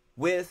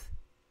with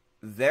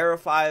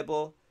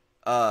verifiable,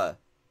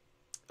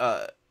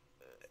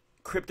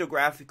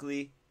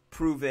 cryptographically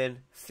proven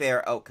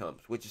fair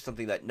outcomes, which is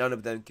something that none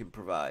of them can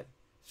provide.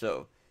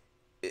 So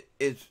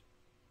it's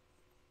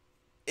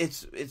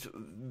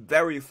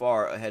very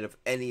far ahead of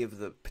any of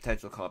the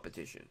potential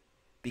competition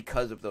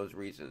because of those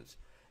reasons.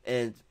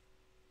 And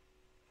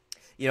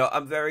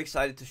I'm very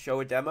excited to show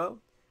a demo,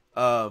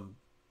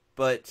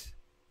 but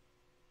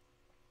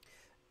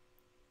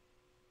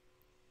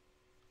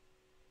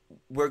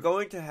we're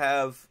going to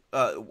have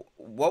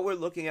what we're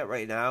looking at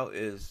right now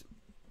is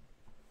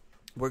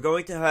we're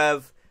going to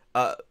have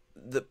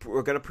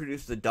we're going to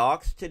produce the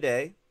docs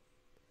today.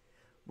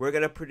 We're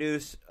going to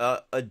produce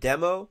a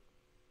demo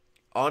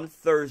on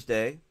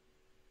Thursday.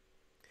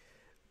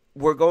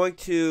 We're going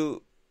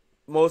to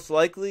most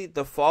likely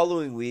the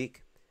following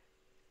week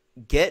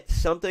get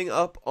something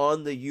up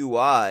on the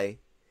UI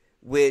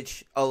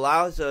which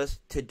allows us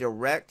to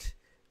direct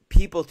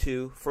people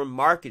to from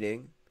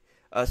marketing.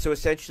 So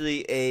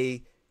essentially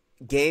a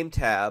game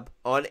tab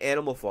on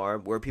Animal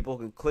Farm where people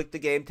can click the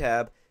game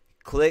tab,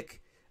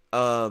 click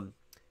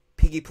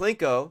Piggy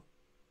Plinko,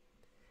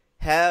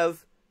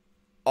 have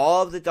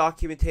all of the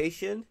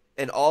documentation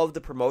and all of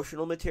the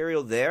promotional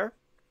material there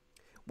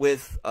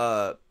with,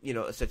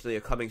 essentially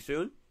a coming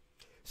soon.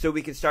 So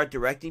we can start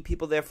directing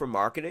people there for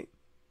marketing.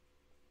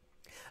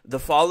 The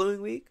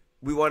following week,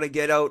 we want to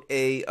get out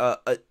a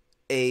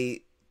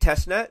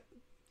test net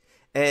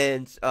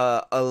and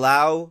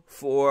allow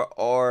for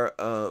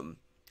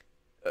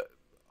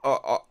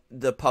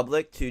the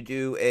public to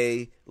do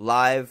a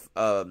live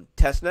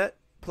testnet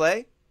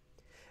play,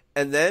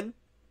 and then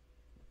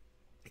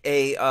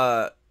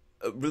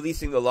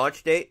releasing the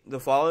launch date the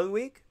following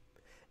week,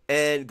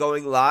 and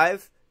going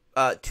live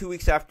 2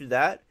 weeks after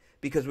that,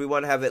 because we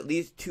want to have at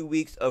least 2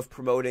 weeks of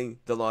promoting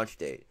the launch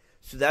date.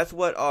 So that's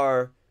what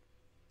our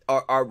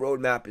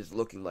roadmap is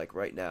looking like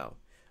right now.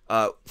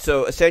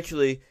 So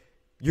essentially,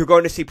 you're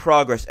going to see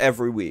progress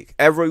every week.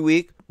 Every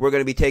week, we're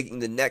going to be taking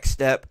the next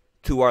step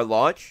to our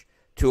launch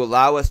to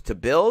allow us to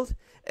build.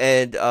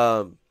 And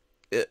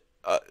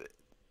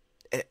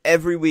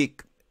every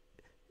week,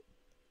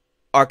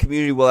 our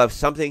community will have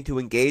something to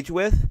engage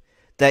with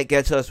that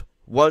gets us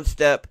one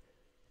step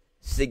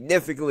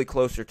significantly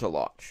closer to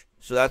launch.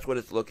 So that's what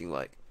it's looking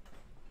like.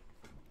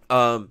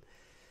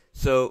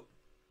 So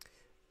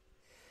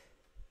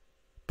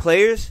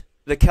players,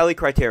 the Kelly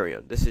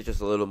criterion. This is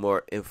just a little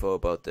more info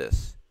about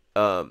this.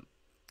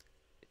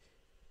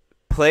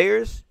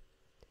 Players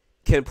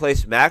can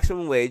place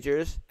maximum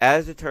wagers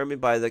as determined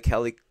by the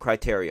Kelly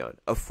criterion,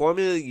 a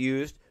formula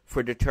used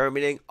for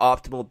determining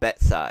optimal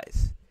bet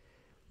size.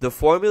 The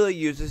formula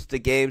uses the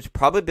game's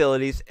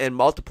probabilities and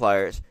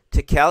multipliers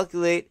to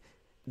calculate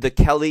the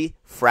Kelly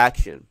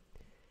fraction.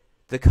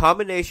 The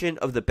combination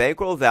of the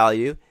bankroll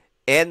value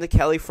and the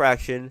Kelly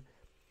fraction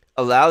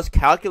allows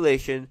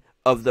calculation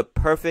of the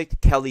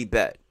perfect Kelly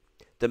bet,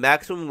 the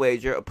maximum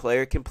wager a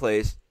player can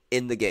place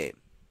in the game.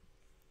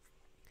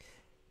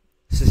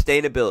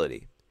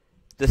 Sustainability.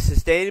 The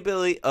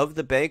sustainability of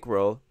the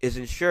bankroll is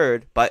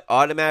ensured by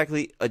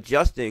automatically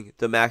adjusting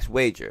the max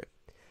wager.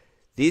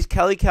 These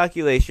Kelly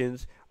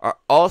calculations are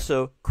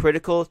also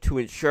critical to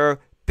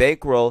ensure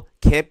bankroll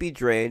can't be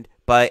drained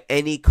by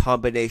any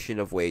combination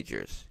of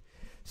wagers.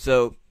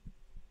 So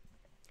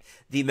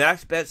the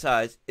max bet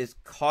size is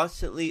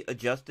constantly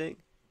adjusting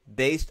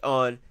based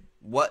on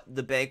what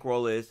the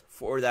bankroll is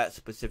for that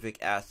specific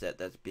asset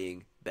that's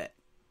being bet.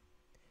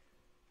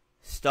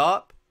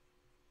 Stop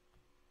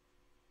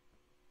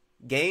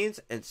gains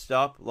and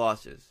stop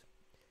losses.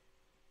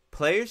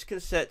 Players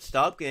can set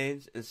stop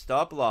gains and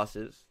stop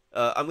losses.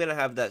 I'm going to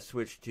have that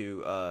switch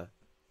to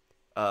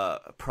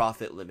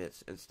profit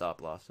limits and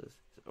stop losses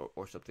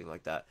or something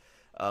like that.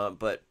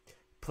 But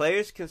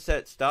players can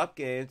set stop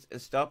gains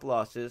and stop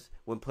losses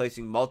when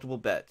placing multiple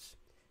bets.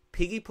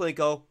 Piggy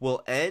Plinko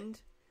will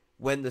end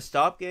when the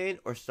stop gain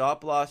or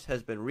stop loss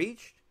has been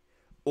reached,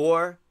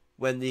 or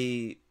when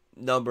the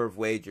number of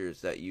wagers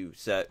that you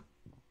set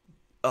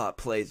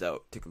plays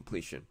out to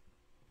completion.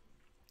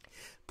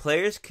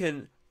 Players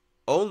pay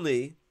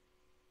only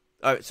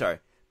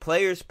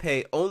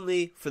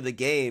for the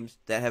games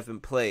that have been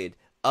played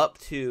up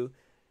to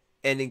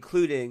and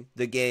including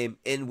the game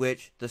in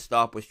which the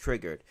stop was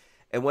triggered.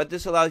 And what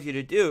this allows you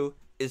to do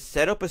is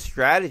set up a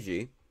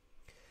strategy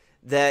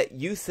that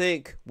you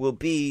think will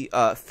be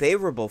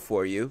favorable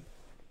for you,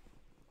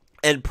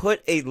 and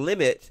put a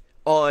limit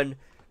on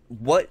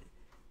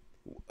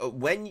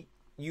when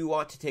you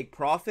want to take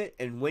profit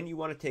and when you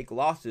want to take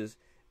losses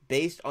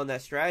based on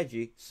that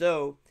strategy.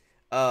 So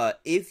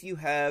if you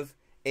have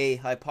a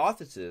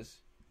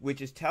hypothesis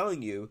which is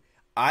telling you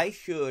I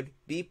should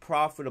be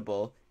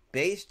profitable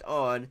based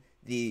on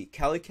the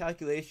Kelly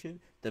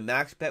calculation, the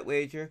max bet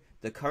wager,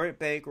 the current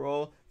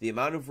bankroll, the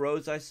amount of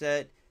rows I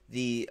set,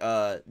 the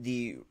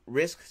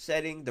risk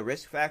setting, the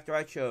risk factor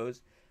I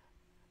chose,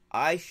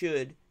 I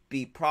should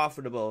be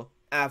profitable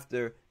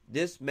after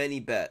this many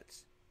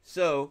bets.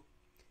 So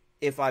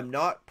if I'm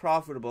not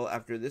profitable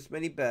after this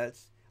many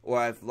bets, or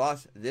I've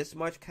lost this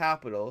much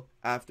capital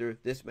after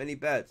this many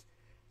bets,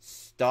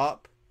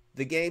 stop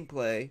the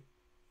gameplay.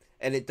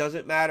 And it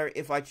doesn't matter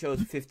if I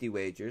chose 50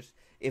 wagers.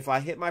 If I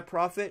hit my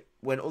profit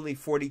when only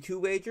 42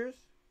 wagers,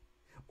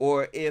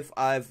 or if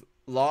I've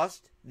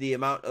lost the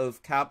amount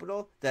of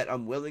capital that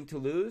I'm willing to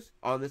lose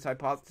on this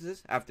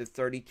hypothesis after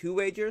 32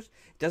 wagers,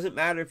 it doesn't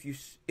matter if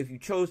you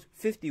chose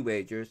 50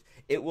 wagers,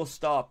 it will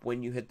stop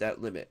when you hit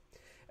that limit.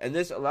 And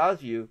this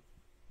allows you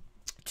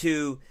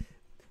to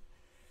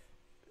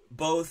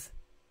both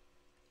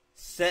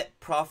set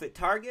profit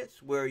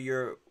targets where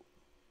you're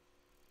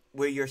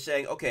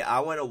saying, okay, I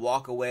want to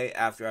walk away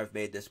after I've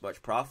made this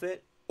much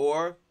profit,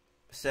 or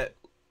set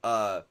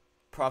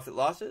profit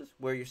losses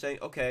where you're saying,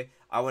 okay,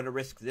 I want to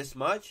risk this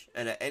much,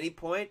 and at any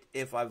point,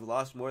 if I've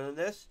lost more than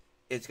this,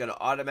 it's going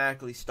to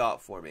automatically stop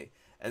for me.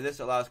 And this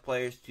allows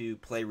players to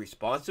play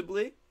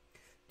responsibly,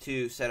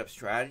 to set up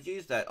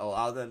strategies that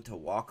allow them to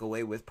walk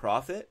away with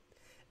profit.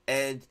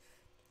 And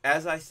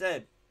as I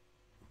said,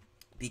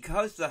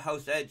 because the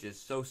house edge is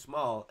so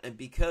small, and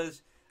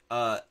because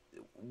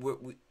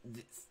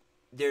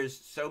there's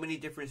so many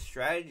different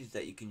strategies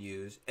that you can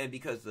use, and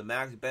because the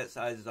max bet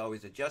size is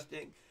always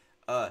adjusting,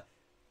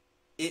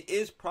 it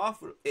is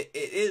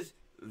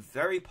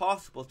very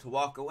possible to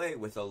walk away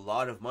with a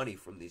lot of money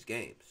from these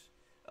games.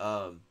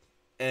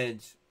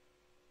 And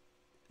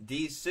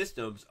these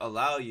systems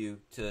allow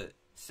you to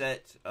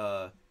set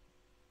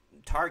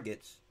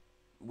targets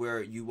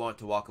where you want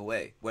to walk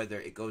away, whether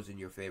it goes in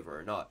your favor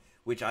or not,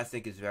 which I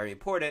think is very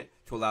important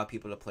to allow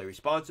people to play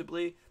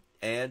responsibly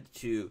and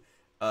to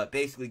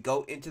basically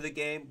go into the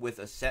game with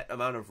a set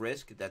amount of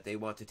risk that they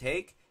want to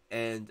take,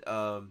 and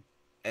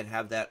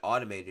have that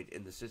automated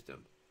in the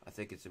system. I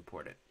think it's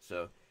important.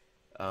 So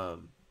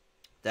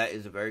that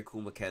is a very cool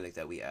mechanic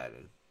that we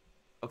added.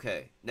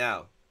 Okay,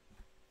 now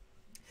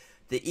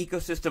the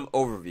ecosystem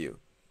overview.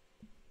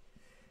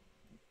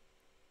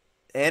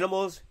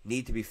 Animals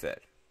need to be fed.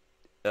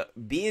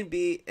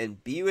 BNB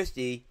and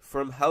BUSD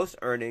from house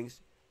earnings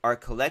are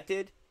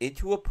collected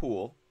into a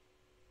pool.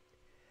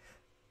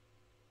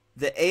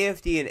 The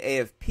AFD and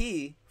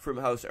AFP from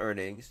house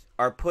earnings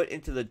are put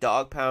into the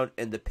dog pound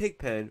and the pig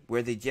pen,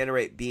 where they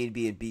generate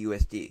BNB and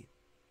BUSD.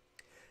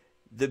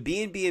 The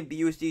BNB and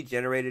BUSD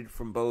generated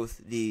from both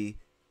the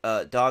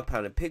dog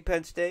pound and pig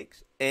pen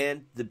stakes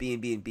and the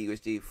BNB and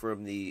BUSD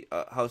from the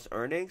house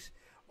earnings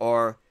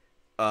are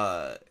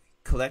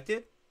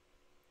collected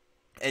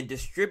and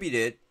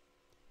distributed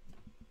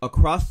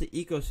across the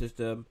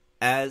ecosystem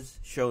as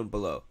shown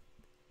below.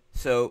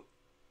 So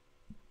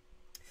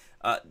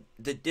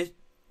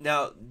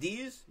now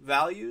these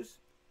values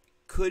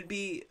could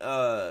be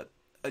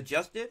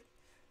adjusted,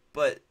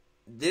 but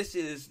this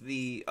is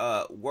the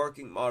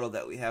working model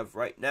that we have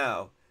right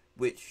now,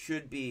 which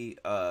should be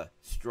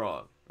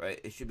strong,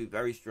 right? It should be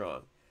very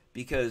strong,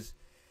 because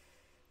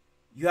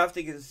you have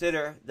to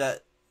consider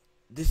that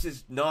this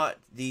is not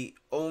the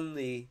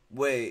only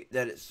way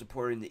that it's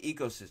supporting the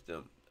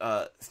ecosystem.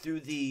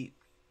 Through the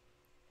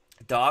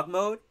dog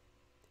mode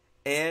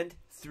and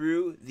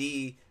through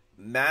the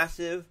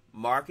massive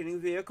marketing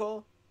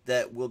vehicle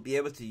that we'll be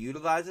able to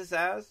utilize this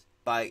as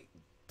by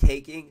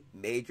taking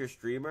major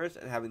streamers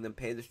and having them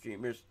pay the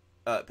streamers,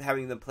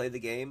 having them play the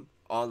game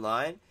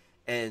online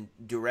and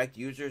direct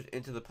users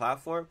into the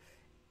platform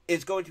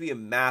is going to be a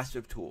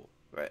massive tool,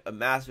 right? A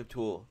massive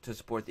tool to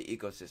support the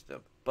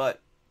ecosystem.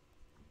 But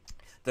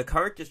the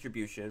current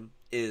distribution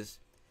is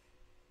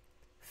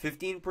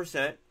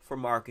 15% for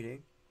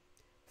marketing,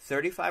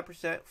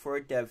 35% for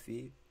a dev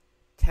fee,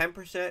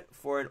 10%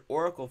 for an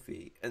Oracle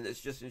fee, and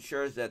this just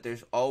ensures that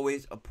there's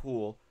always a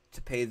pool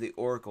to pay the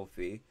Oracle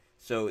fee,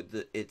 so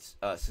that it's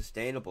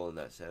sustainable in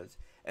that sense,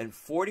 and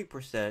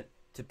 40%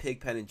 to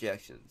Pigpen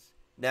injections.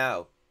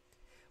 Now,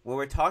 when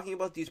we're talking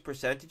about these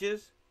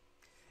percentages,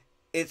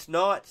 it's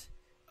not,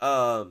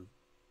 of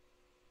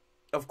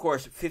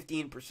course,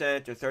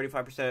 15% or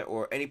 35%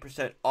 or any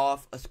percent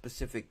off a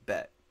specific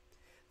bet.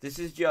 This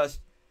is just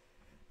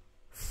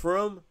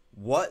from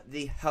what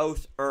the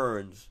house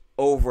earns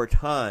over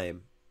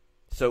time.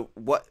 So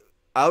what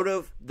out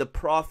of the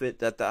profit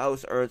that the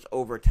house earns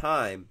over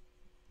time,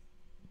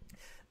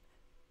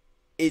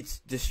 it's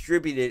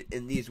distributed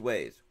in these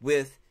ways,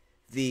 with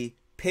the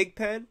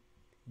Pigpen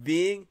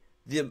being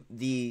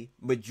the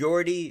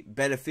majority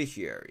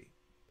beneficiary.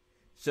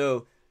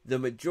 So the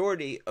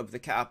majority of the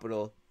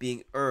capital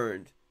being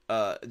earned,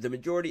 the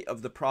majority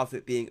of the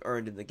profit being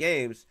earned in the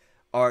games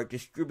are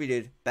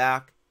distributed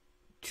back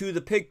to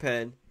the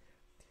Pigpen,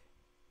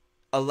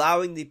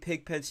 allowing the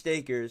Pigpen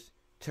stakers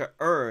to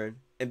earn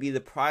and be the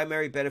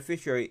primary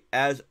beneficiary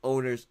as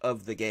owners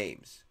of the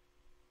games.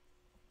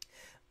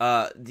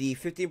 The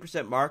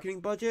 15% marketing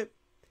budget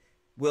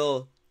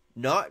will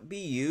not be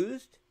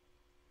used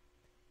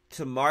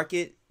to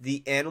market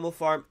the Animal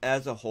Farm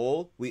as a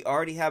whole. We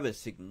already have a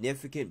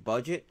significant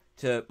budget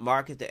to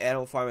market the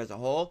Animal Farm as a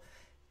whole.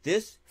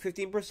 This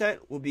 15%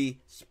 will be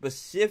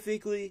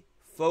specifically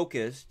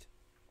focused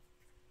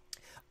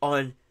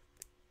on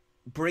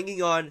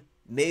bringing on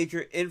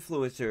major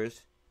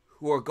influencers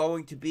who are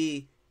going to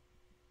be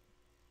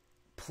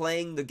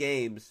playing the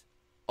games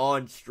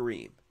on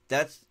stream.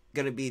 That's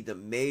going to be the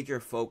major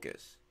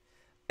focus.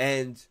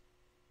 And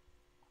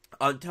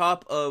on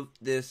top of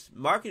this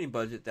marketing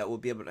budget that we'll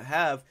be able to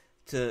have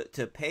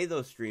to pay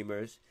those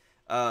streamers,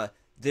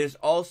 there's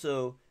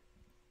also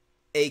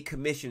a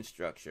commission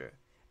structure.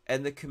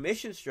 And the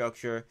commission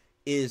structure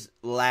is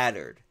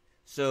laddered.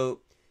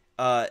 So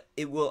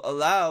it will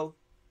allow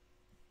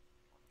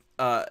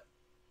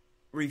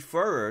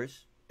referrers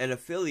and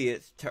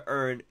affiliates to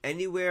earn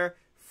anywhere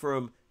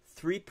from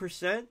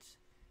 3%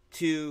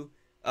 to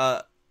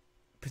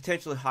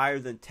potentially higher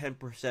than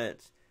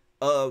 10%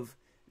 of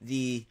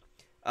the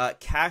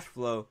cash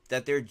flow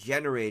that they're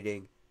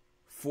generating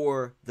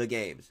for the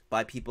games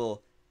by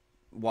people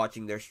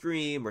watching their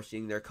stream or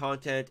seeing their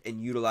content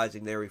and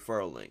utilizing their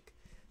referral link.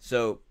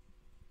 So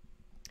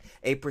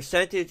a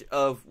percentage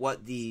of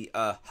what the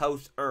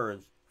house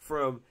earns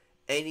from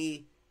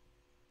any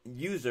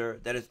user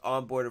that is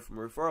onboarded from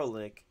a referral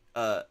link,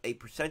 a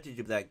percentage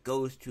of that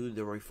goes to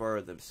the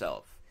referrer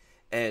themselves.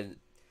 And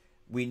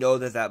we know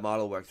that that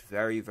model works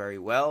very, very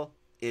well.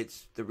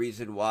 It's the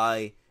reason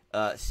why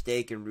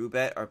Stake and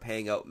Roobet are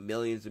paying out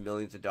millions and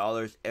millions of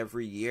dollars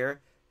every year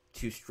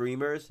to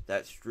streamers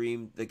that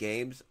stream the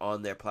games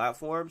on their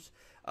platforms.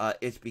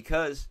 It's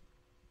because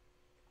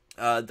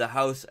the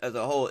house as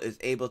a whole is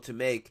able to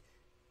make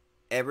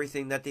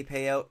everything that they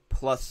pay out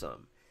plus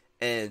some.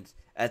 And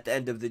at the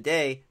end of the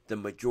day, the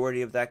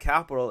majority of that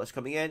capital that's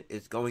coming in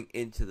is going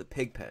into the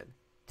Pigpen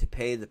to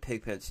pay the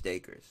Pigpen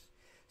stakers.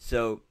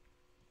 So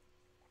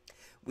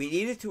we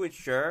needed to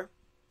ensure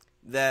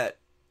that,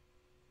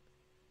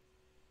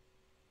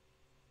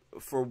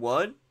 for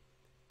one,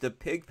 the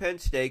Pigpen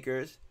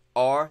stakers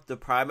are the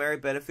primary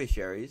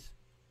beneficiaries.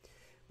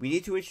 We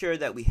need to ensure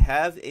that we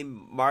have a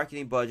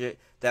marketing budget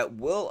that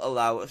will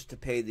allow us to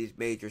pay these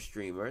major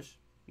streamers,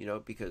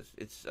 because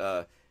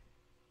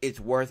it's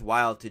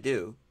worthwhile to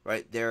do,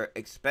 right? They're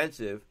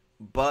expensive,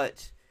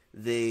 but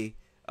they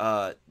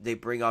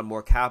bring on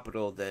more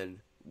capital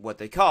than what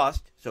they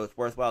cost, so it's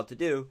worthwhile to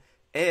do.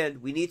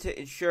 And we need to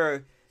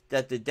ensure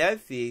that the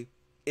dev fee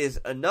is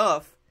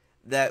enough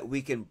that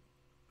we can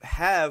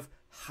have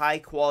high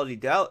quality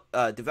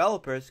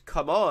developers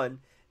come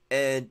on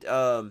and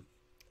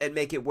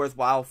make it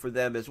worthwhile for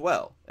them as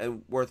well,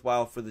 and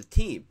worthwhile for the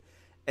team.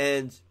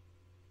 And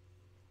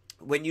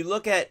when you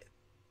look at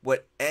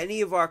what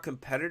any of our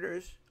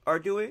competitors are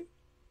doing,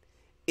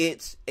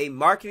 it's a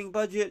marketing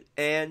budget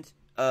and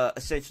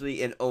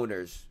essentially an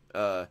owner's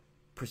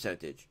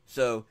percentage.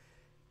 So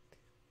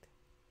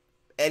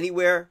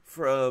anywhere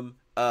from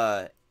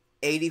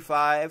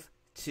 85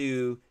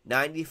 to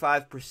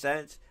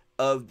 95%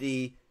 of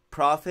the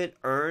profit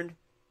earned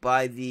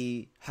by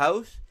the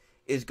house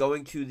is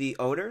going to the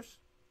owners,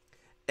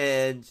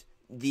 and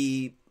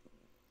the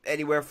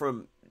anywhere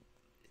from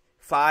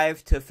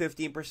 5 to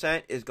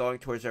 15% is going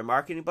towards their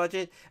marketing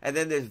budget, and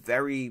then there's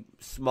very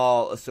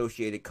small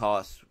associated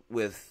costs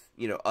with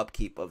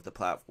upkeep of the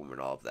platform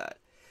and all of that.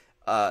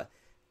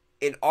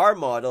 In our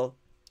model,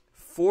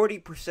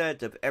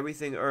 40% of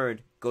everything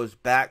earned goes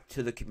back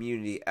to the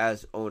community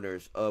as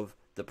owners of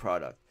the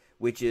product.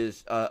 which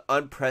is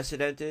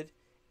unprecedented.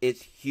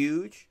 It's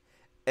huge,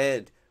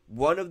 and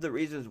one of the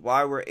reasons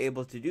why we're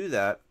able to do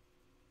that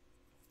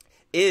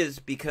is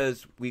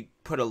because we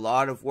put a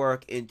lot of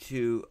work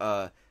into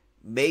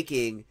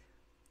making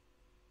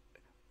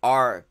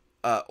our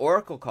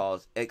Oracle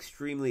calls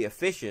extremely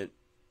efficient,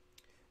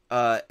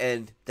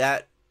 and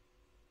that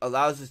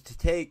allows us to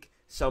take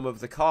some of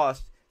the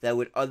cost that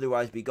would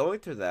otherwise be going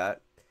to that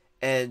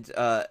and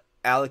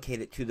allocate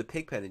it to the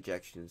Pigpen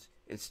injections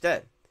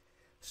instead.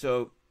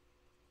 So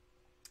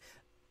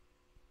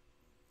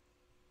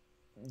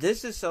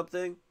this is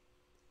something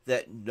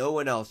that no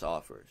one else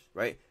offers,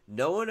 right?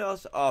 No one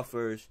else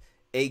offers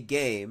a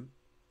game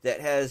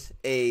that has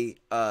a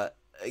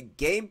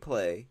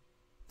gameplay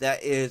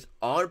that is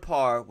on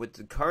par with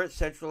the current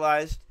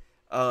centralized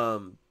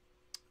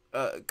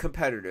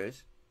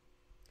competitors,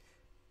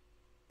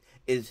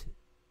 is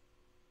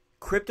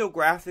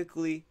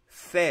cryptographically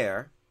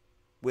fair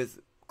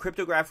with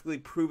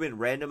cryptographically proven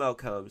random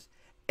outcomes,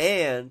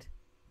 and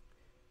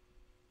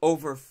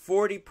over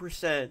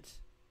 40%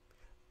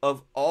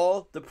 of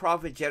all the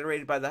profit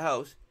generated by the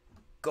house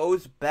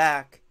goes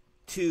back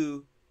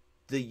to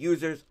the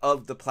users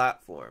of the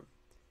platform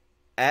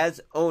as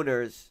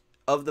owners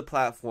of the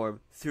platform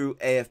through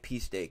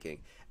AFP staking.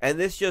 And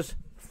this just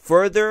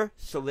further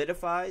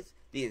solidifies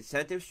the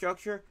incentive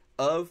structure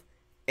of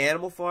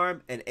Animal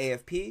Farm and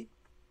AFP,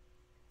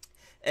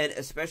 and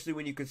especially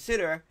when you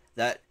consider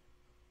that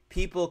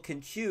people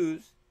can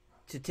choose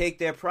to take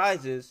their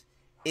prizes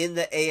in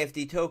the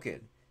AFD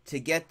token to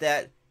get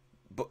that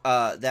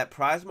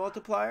prize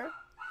multiplier,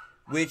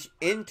 which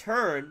in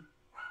turn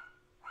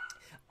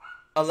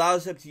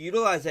allows them to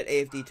utilize that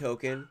AFD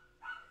token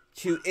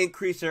to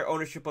increase their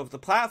ownership of the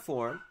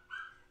platform,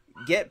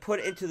 get put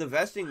into the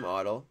vesting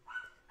model,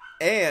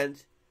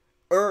 and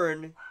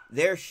earn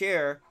their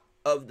share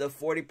of the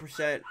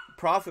 40%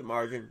 profit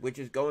margin, which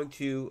is going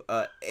to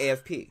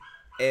AFP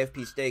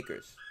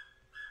stakers.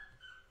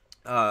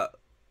 Okay,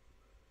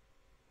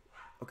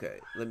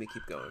 let me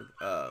keep going.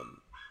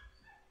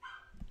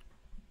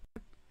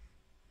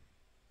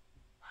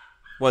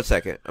 One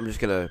second. I'm just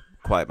going to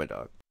quiet my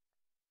dog.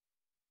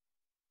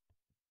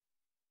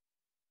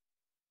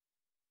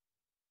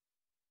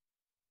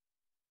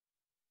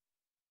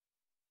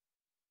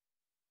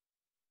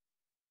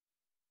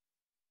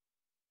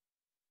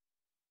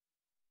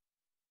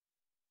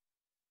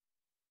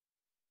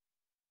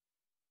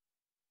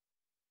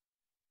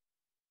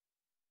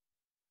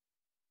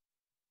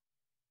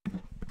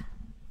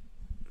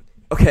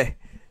 Okay.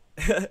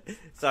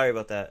 Sorry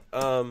about that.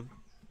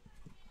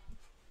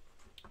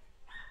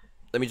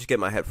 Let me just get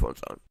my headphones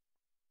on.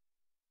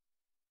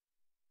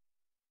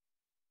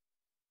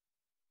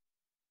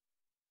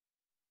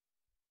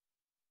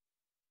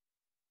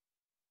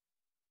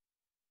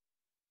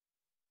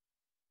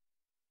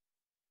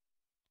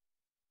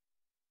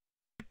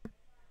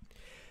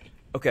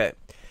 Okay.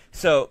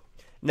 So,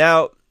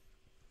 now,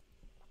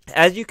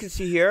 as you can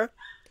see here,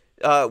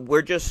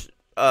 we're just,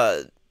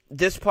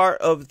 this part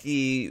of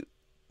the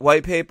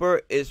white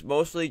paper is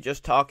mostly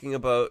just talking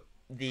about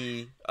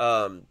the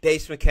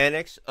base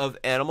mechanics of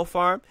Animal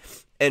Farm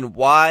and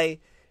why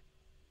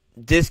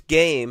this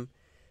game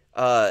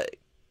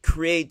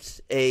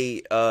creates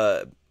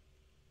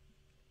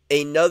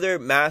another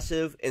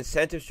massive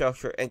incentive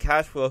structure and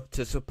cash flow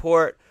to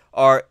support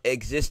our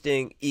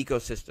existing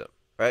ecosystem,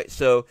 right?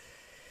 So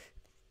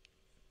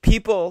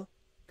people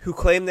who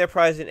claim their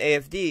prize in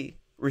AFD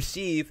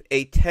receive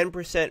a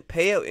 10%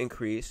 payout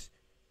increase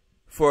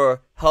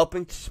for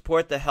helping to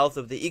support the health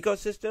of the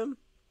ecosystem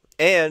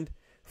and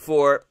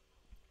for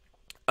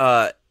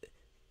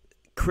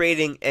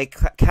creating a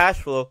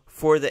cash flow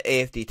for the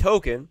AFD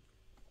token.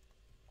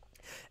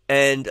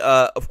 And,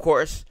 of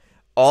course,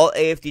 all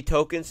AFD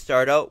tokens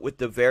start out with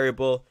the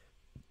variable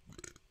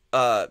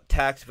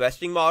tax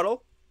vesting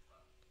model,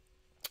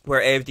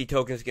 where AFD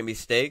tokens can be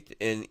staked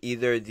in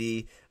either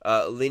the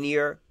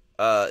linear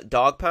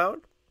dog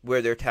pound,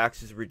 where their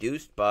tax is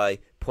reduced by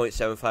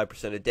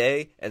 0.75% a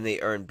day and they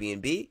earn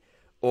BNB,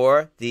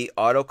 or the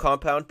auto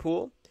compound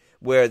pool,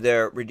 where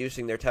they're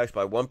reducing their tax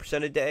by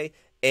 1% a day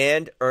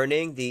and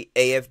earning the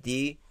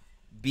AFD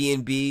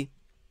BNB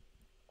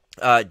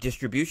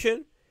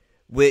distribution,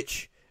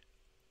 which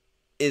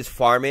is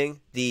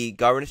farming the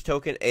governance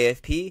token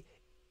AFP,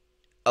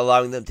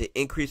 allowing them to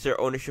increase their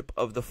ownership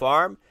of the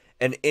farm,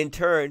 and in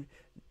turn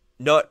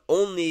not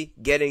only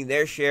getting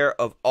their share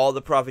of all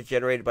the profit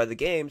generated by the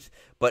games,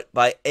 but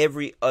by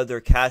every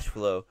other cash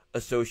flow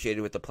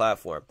associated with the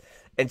platform.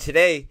 And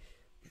today,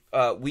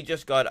 we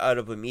just got out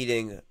of a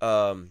meeting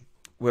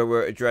where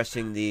we're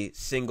addressing the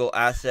single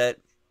asset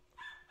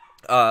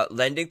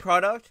lending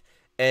product,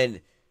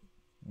 and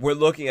we're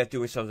looking at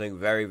doing something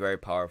very, very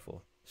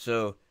powerful.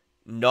 So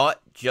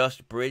not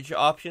just bridge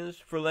options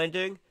for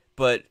lending,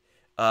 but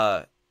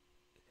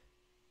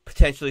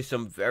potentially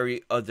some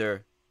very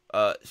other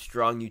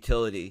strong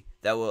utility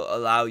that will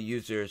allow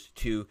users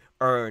to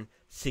earn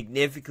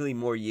significantly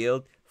more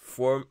yield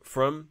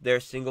from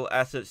their single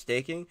asset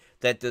staking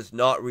that does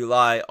not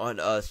rely on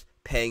us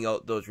paying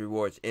out those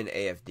rewards in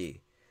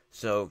AFD.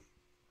 So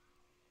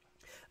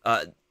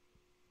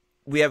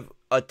we have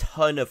a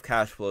ton of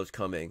cash flows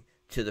coming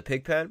to the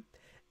Pigpen,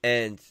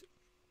 and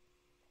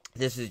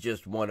this is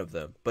just one of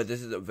them. But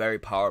this is a very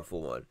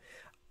powerful one.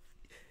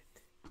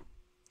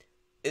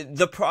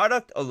 The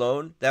product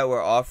alone that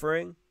we're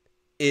offering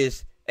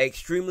is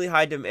extremely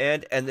high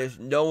demand, and there's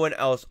no one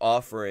else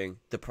offering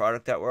the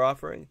product that we're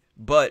offering.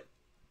 But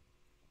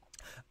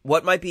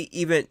what might be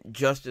even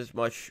just as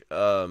much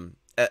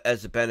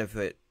as a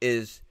benefit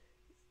is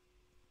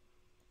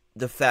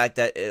the fact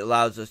that it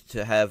allows us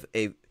to have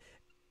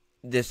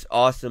this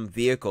awesome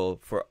vehicle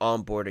for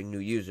onboarding new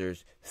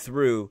users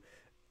through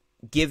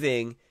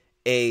giving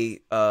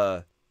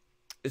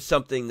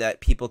something that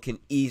people can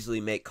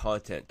easily make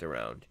content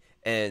around,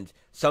 and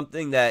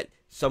something that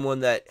someone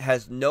that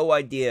has no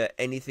idea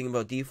anything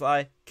about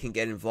DeFi can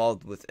get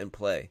involved with and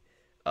play.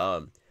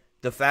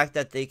 The fact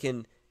that they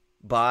can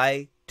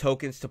buy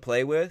tokens to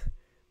play with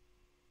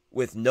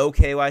no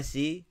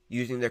KYC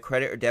using their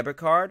credit or debit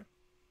card,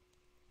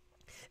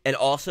 and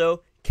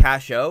also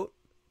cash out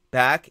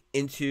back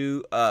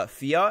into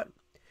fiat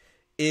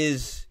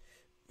is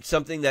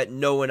something that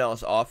no one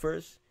else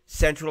offers,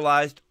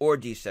 centralized or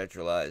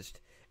decentralized.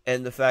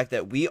 And the fact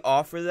that we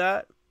offer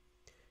that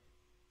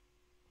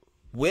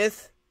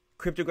with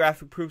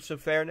cryptographic proofs of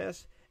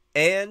fairness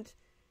and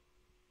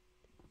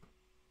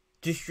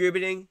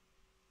distributing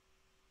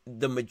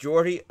the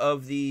majority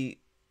of the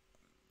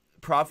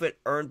profit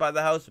earned by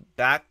the house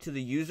back to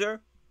the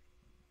user,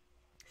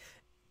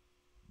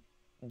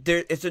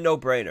 it's a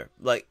no-brainer.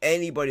 Like,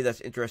 anybody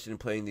that's interested in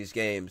playing these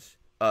games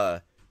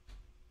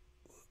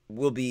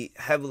will be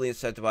heavily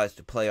incentivized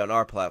to play on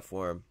our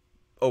platform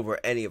over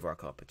any of our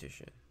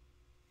competition.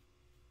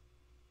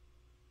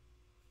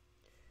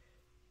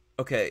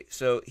 Okay,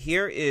 so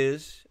here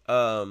is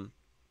the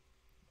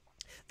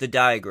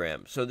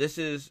diagram. So this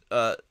is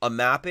a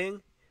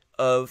mapping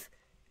of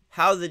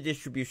how the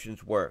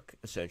distributions work,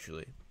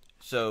 essentially.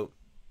 So,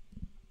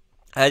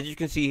 as you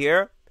can see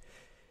here,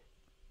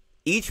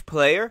 each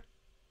player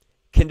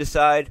can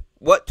decide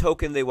what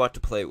token they want to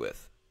play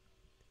with.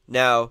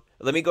 Now,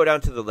 let me go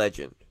down to the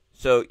legend.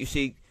 So, you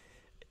see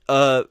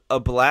a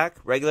black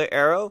regular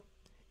arrow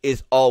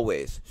is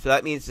always. So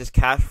that means this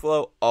cash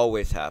flow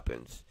always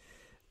happens.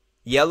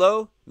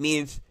 Yellow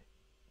means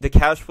the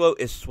cash flow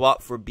is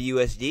swapped for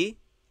BUSD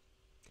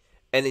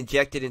and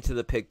injected into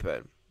the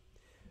Pigpen.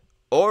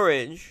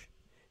 Orange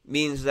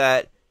means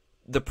that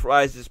the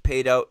prize is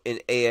paid out in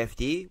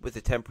AFD with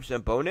a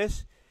 10%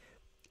 bonus.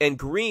 And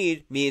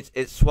green means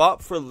it's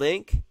swapped for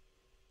Link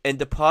and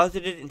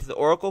deposited into the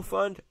Oracle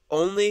Fund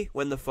only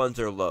when the funds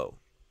are low.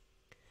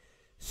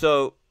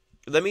 So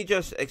let me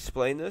just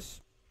explain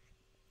this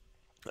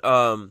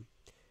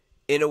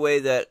in a way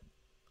that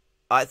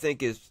I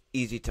think is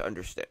easy to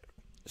understand.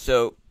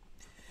 So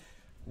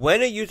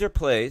when a user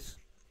plays,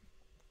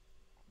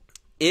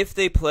 if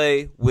they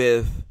play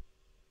with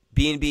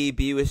BNB,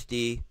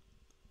 BUSD,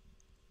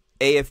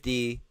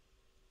 AFP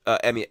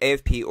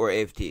or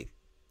AFT,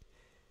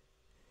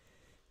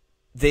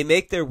 they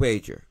make their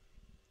wager.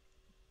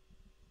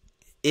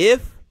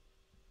 If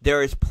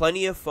there is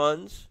plenty of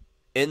funds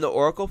in the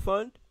Oracle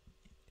Fund,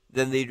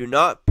 then they do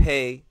not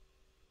pay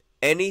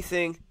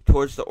anything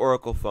towards the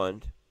Oracle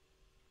Fund,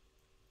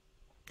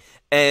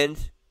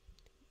 and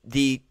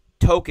the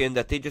token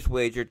that they just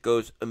wagered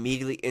goes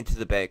immediately into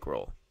the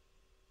bankroll.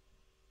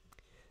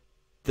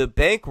 The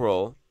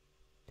bankroll,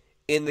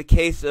 in the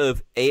case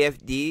of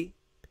AFD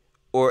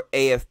or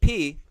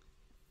AFP,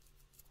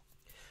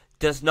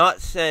 does not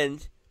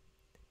send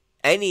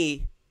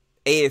any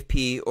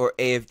AFP or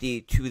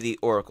AFD to the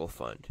Oracle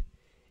Fund.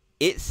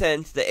 It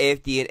sends the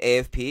AFD and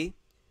AFP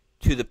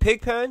to the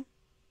Pigpen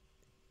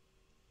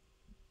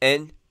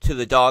and to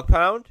the Dog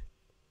Pound,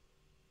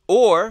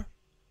 or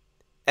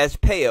as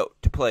payout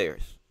to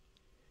players.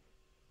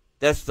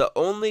 That's the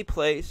only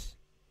place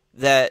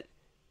that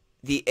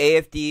the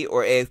AFD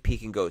or AFP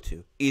can go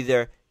to.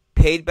 Either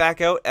paid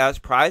back out as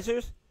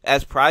prizes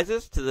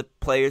to the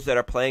players that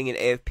are playing in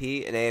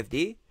AFP and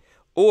AFD,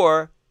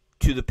 or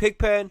to the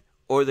Pigpen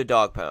or the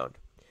Dog Pound.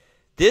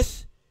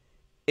 This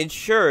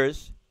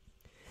ensures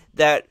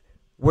that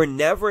we're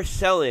never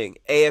selling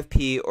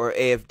AFP or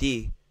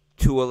AFD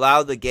to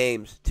allow the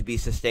games to be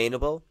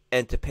sustainable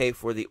and to pay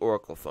for the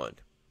Oracle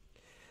Fund.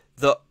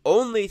 The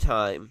only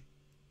time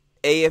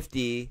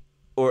AFD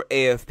or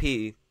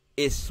AFP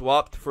is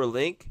swapped for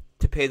Link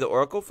to pay the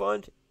Oracle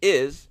Fund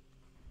is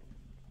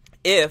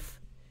if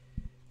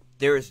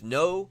there is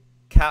no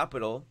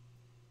capital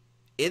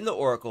in the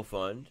Oracle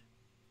Fund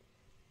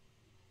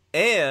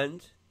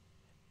and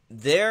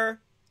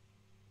they're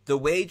the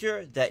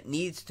wager that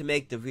needs to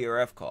make the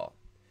VRF call.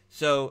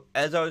 So,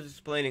 as I was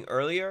explaining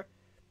earlier,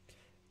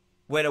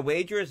 when a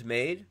wager is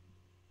made,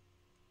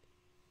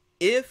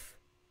 if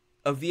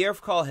a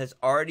VRF call has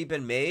already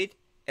been made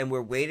and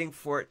we're waiting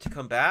for it to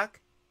come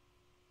back,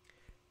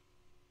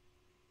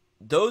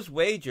 those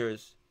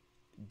wagers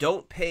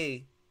don't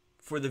pay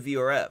for the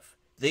VRF.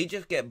 They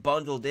just get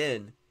bundled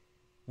in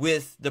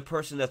with the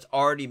person that's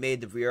already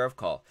made the VRF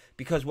call.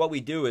 Because what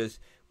we do is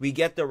we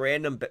get the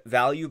random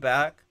value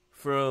back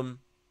from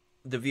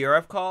the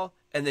VRF call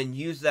and then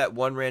use that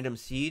one random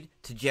seed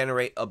to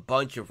generate a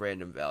bunch of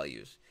random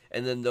values.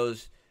 And then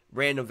those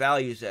random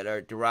values that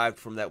are derived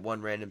from that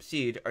one random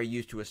seed are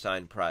used to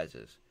assign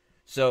prizes.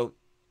 So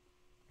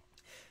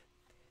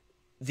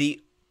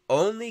the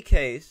only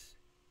case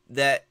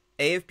that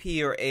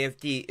AFP or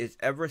AFD is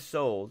ever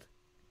sold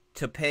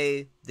to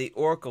pay the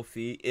Oracle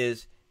fee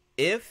is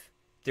if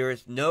there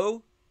is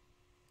no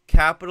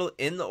capital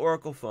in the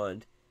Oracle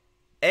fund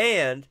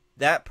and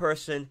that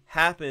person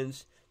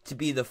happens to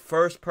be the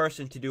first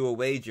person to do a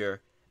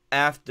wager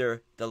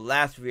after the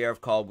last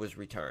VRF call was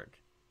returned,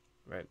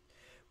 right?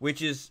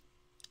 Which is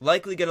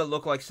likely going to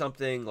look like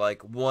something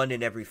like 1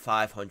 in every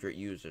 500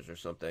 users or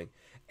something.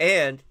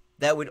 And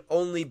that would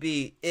only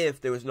be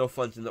if there was no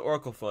funds in the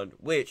Oracle fund,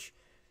 which,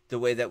 the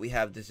way that we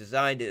have this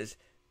designed is,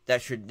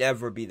 that should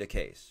never be the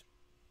case.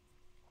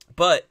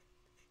 But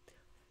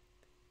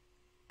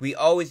we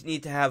always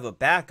need to have a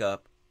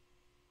backup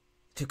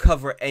to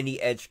cover any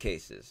edge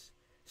cases.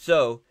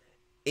 So,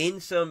 in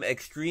some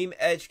extreme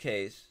edge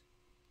case,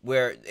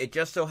 where it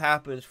just so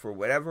happens, for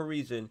whatever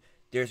reason,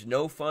 there's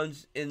no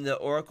funds in the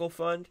Oracle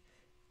fund,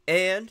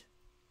 and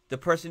the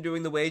person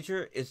doing the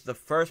wager is the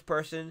first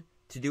person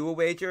to do a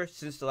wager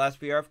since the last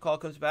VRF call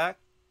comes back,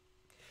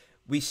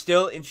 we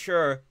still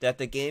ensure that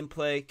the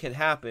gameplay can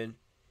happen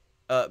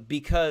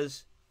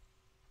because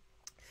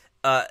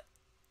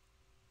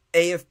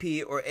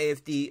AFP or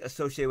AFD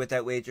associated with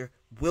that wager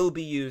will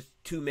be used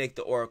to make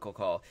the Oracle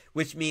call,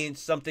 which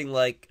means something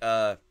like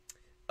a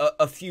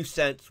few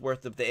cents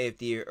worth of the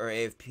AFD or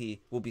AFP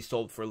will be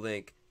sold for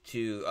Link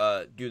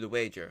to do the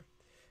wager.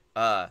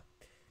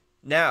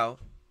 Now,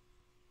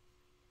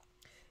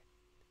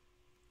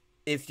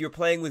 if you're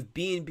playing with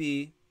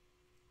BNB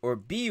or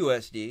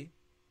BUSD,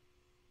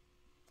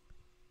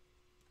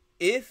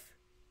 if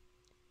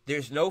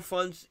there's no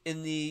funds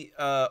in the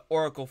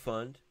Oracle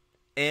fund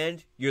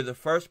and you're the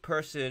first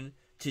person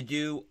to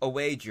do a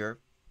wager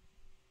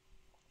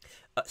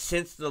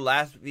since the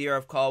last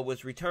VRF call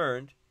was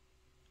returned,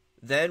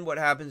 then what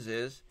happens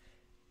is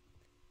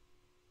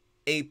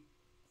a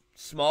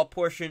small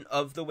portion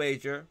of the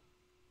wager,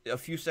 a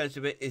few cents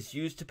of it, is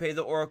used to pay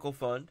the Oracle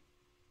fund.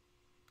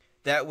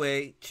 That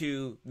way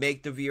to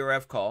make the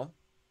VRF call.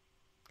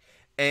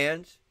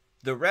 And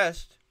the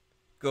rest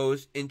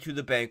goes into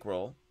the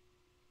bankroll,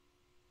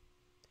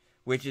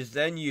 which is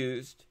then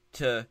used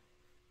to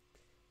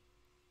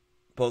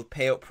both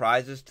pay out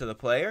prizes to the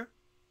player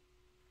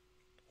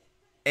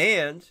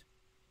and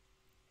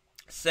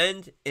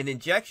send an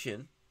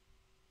injection.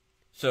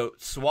 So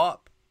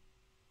swap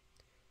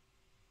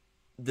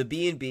the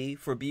BNB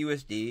for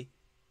BUSD,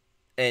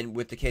 and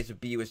with the case of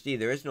BUSD,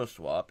 there is no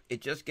swap.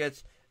 It just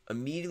gets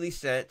immediately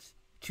sent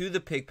to the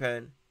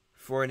Pigpen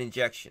for an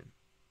injection.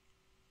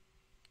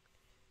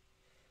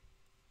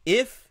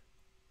 It's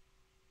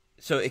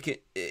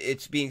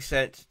being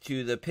sent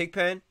to the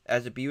Pigpen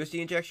as a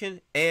BUSD injection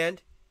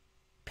and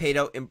paid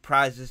out in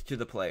prizes to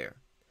the player.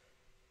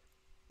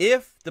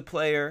 If the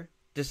player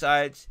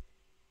decides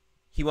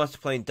he wants to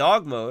play in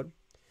dog mode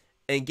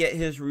and get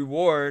his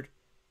reward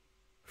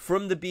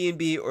from the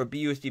BNB or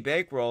BUSD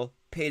bankroll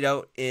paid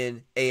out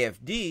in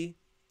AFD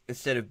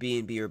instead of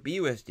BNB or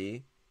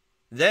BUSD,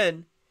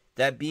 then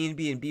that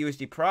BNB and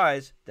BUSD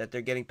prize that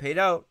they're getting paid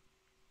out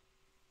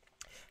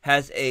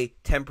has a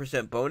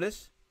 10%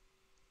 bonus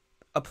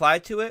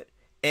applied to it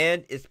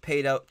and is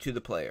paid out to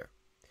the player.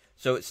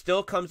 So it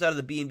still comes out of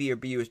the BNB or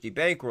BUSD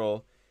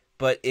bankroll,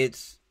 but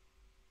it's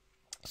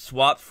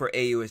swapped for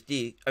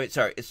AUSD.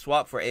 It's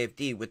swapped for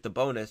AFD with the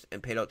bonus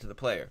and paid out to the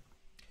player.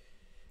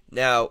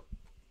 Now,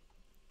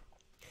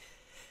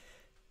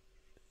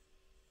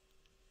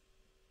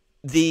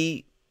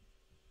 the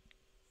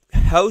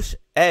house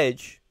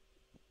edge,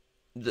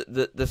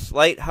 the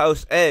slight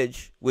house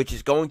edge, which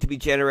is going to be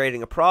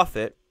generating a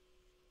profit,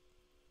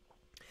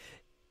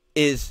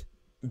 is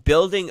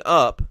building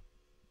up,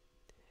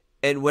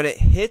 and when it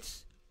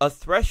hits a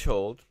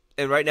threshold,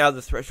 and right now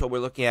the threshold we're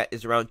looking at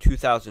is around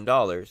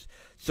 $2,000.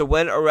 So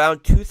when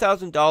around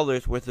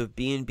 $2,000 worth of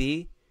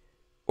BNB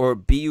or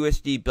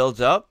BUSD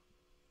builds up,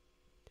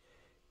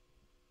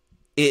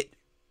 it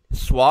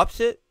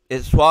swaps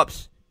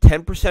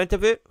 10%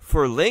 of it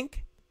for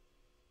Link,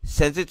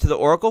 sends it to the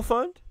Oracle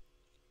fund.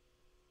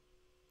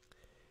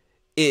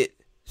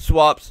 It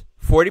swaps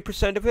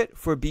 40% of it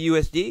for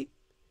BUSD,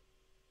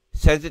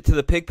 sends it to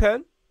the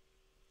Pigpen.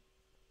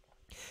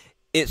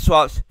 It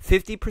swaps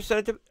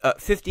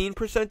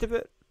 15% of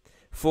it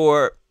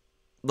for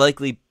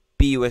likely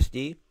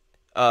BUSD,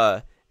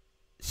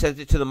 sends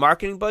it to the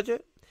marketing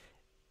budget.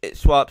 It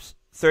swaps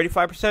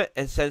 35%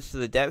 and sends to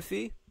the debt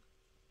fee.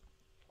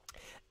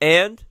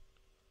 And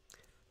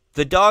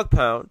the dog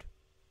pound,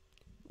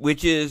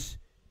 which is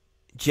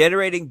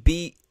generating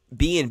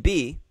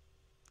BNB,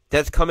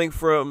 that's coming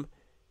from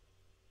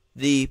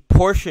the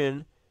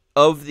portion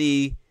of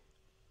the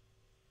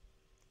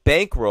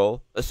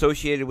bankroll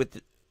associated with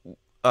the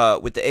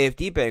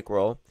AFD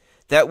bankroll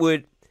that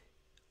would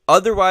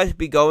otherwise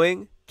be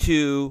going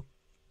to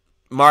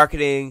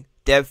marketing,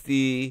 dev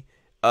fee,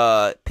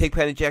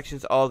 Pigpen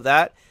injections, all of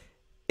that.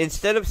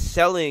 instead of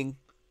selling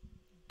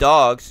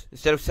dogs,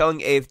 instead of selling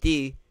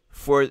AFD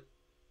for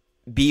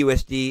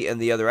BUSD and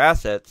the other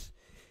assets,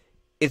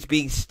 it's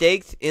being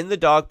staked in the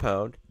dog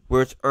pound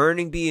where it's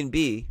earning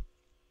BNB.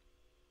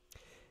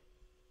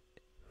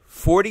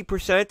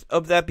 40%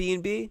 of that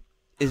BNB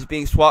is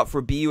being swapped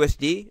for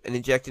BUSD and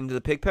injected into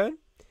the pig pen,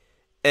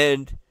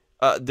 and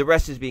the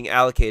rest is being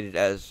allocated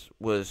as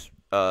was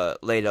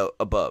laid out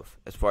above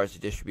as far as the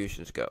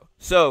distributions go.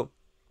 So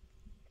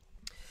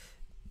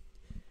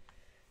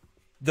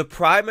the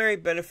primary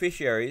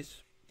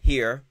beneficiaries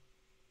here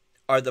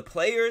are the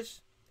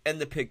players and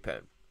the pig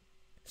pen.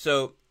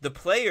 So the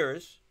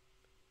players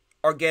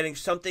are getting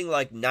something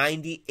like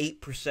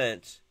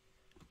 98%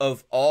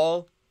 of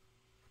all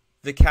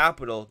the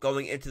capital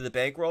going into the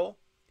bankroll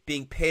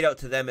being paid out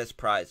to them as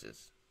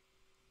prizes.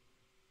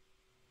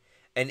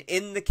 And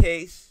in the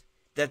case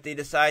that they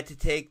decide to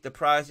take the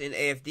prize in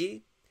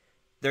AFD,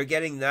 they're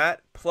getting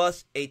that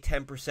plus a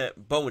 10%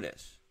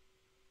 bonus.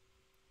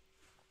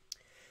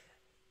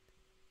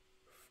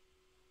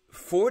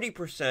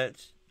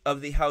 40%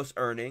 of the house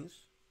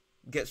earnings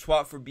get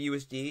swapped for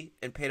BUSD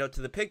and paid out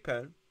to the pig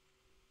pen,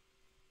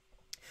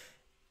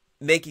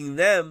 making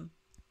them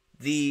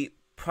the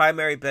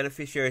primary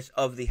beneficiaries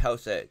of the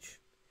house edge.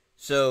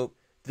 So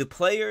the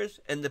players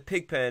and the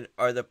pig pen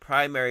are the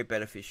primary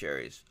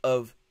beneficiaries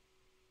of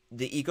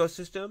the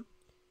ecosystem,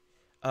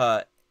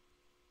 or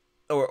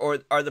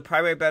are the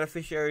primary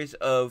beneficiaries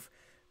of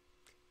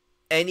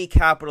any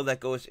capital that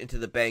goes into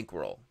the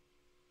bankroll.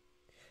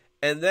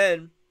 And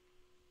then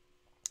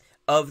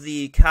of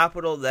the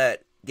capital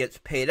that gets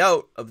paid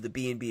out of the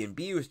BNB and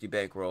BUSD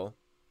bankroll,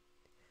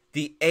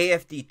 the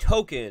AFD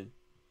token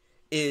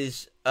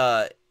is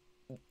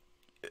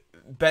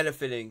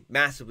benefiting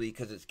massively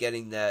because it's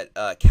getting that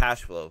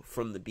cash flow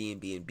from the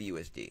BNB and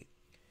BUSD.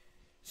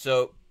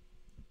 So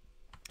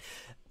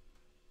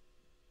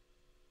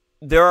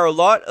there are a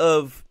lot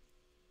of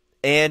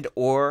and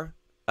or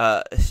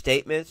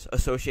statements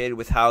associated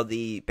with how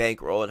the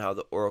bankroll and how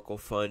the Oracle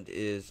fund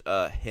is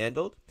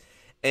handled,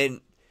 and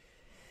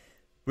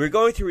we're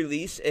going to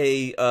release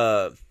a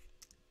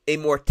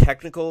more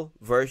technical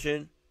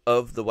version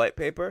of the white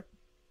paper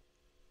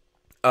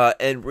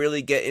and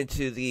really get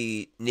into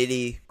the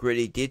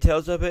nitty-gritty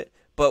details of it.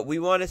 But we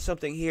wanted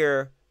something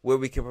here where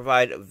we can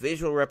provide a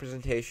visual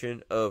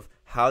representation of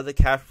how the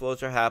cash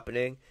flows are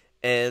happening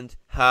and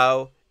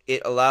how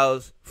it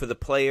allows for the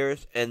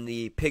players and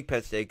the pig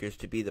pen stakers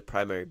to be the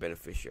primary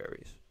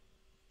beneficiaries.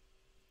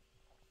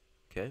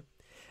 Okay,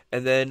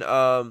 and then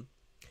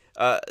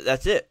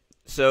that's it.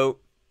 So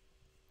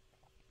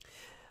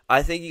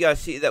I think you guys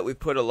see that we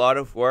put a lot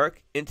of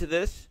work into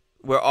this.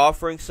 We're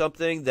offering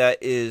something that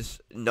is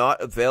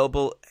not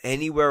available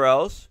anywhere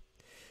else.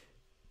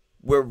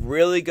 We're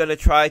really going to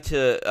try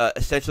to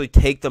essentially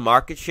take the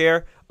market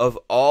share of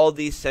all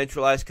these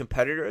centralized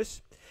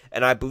competitors,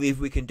 and I believe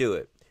we can do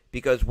it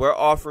because we're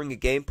offering a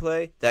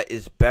gameplay that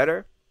is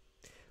better.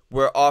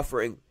 We're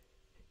offering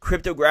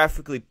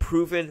cryptographically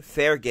proven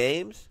fair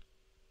games.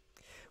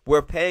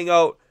 We're paying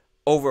out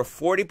over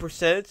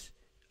 40%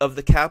 of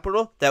the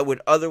capital that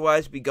would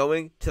otherwise be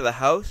going to the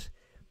house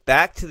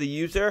back to the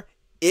user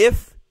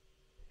if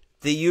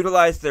they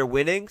utilize their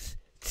winnings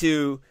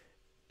to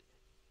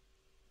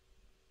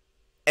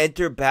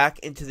enter back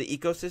into the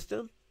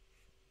ecosystem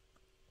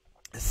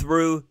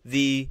through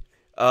the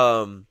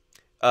dog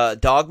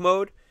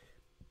mode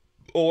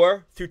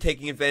or through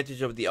taking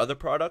advantage of the other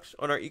products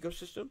on our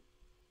ecosystem.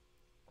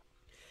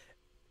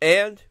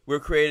 And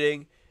we're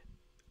creating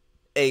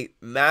a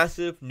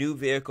massive new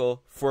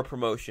vehicle for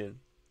promotion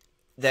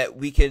that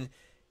we can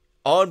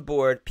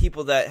onboard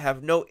people that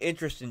have no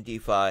interest in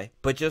DeFi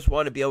but just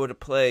want to be able to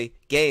play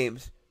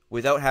games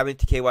without having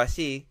to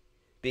KYC,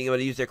 being able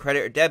to use their credit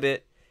or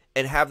debit,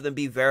 and have them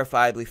be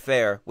verifiably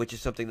fair, which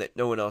is something that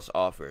no one else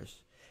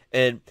offers.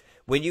 And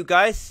when you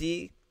guys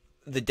see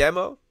the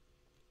demo,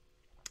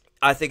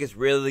 I think it's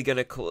really going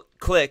to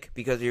click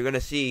because you're going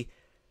to see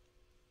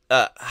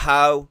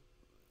how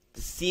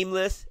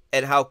seamless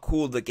and how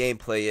cool the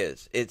gameplay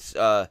is.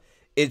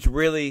 It's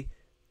really,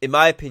 in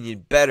my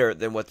opinion, better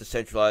than what the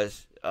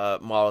centralized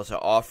models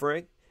are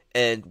offering,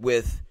 and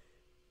with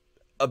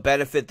a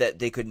benefit that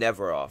they could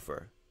never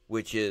offer,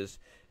 which is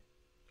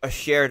a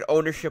shared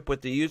ownership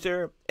with the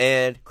user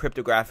and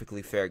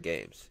cryptographically fair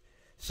games.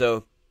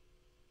 So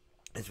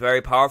it's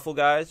very powerful,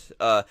 guys.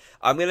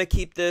 I'm going to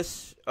keep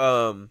this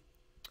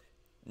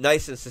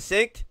nice and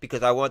succinct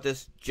because I want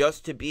this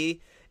just to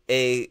be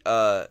a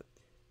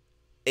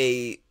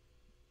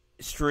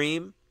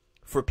stream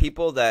for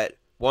people that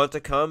want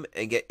to come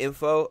and get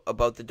info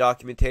about the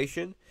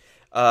documentation.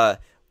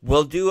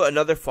 We'll do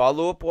another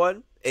follow-up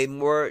one, a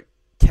more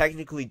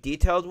technically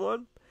detailed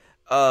one,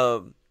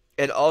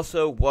 and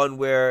also one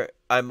where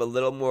I'm a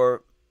little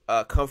more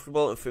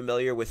comfortable and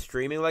familiar with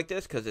streaming like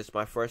this because it's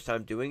my first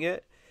time doing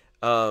it.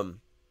 I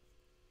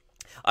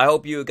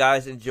hope you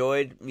guys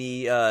enjoyed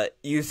me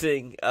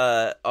using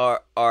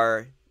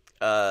our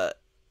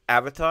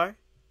avatar.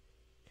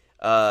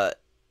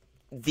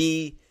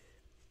 The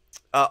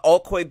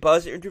Altcoin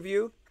Buzz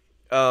interview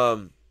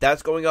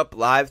That's going up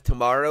live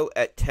tomorrow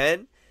at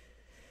 10.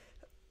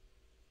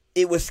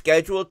 It was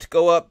scheduled to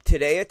go up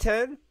today at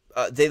 10.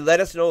 They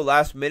let us know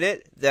last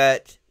minute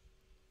that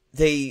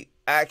they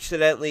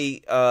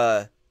accidentally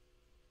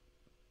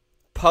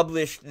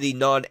published the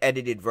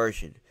non-edited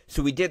version.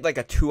 So we did like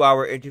a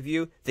 2-hour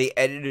interview. They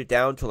edited it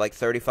down to like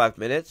 35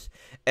 minutes.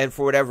 And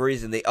for whatever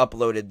reason, they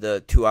uploaded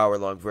the 2-hour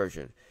long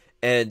version.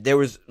 And there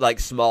was like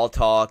small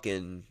talk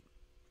and,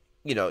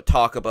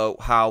 talk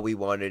about how we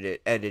wanted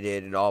it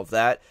edited and all of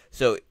that.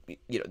 So,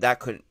 that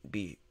couldn't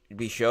be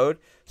showed.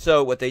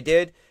 So what they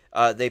did,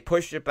 they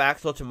pushed it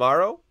back till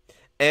tomorrow.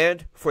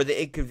 And for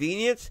the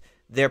inconvenience,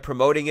 they're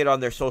promoting it on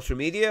their social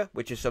media,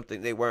 which is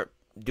something they weren't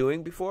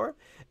doing before.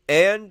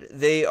 And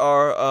they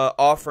are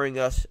offering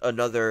us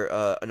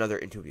another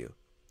interview,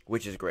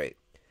 which is great.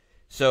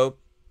 So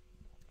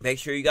make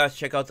sure you guys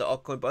check out the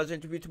Altcoin Buzz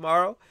interview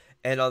tomorrow.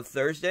 And on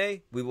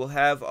Thursday, we will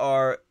have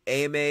our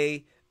AMA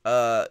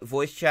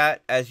voice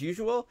chat as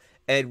usual.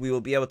 And we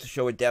will be able to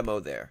show a demo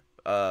there.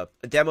 A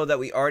demo that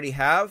we already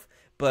have,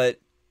 but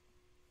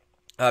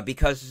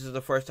because this is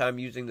the first time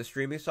using the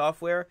streaming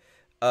software,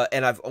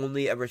 and I've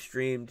only ever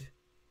streamed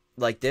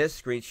like this,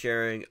 screen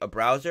sharing a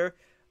browser,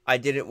 I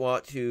didn't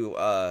want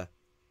to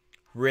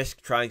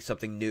risk trying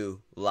something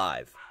new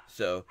live.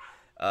 So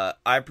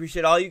I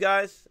appreciate all you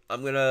guys.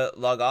 I'm going to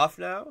log off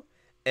now.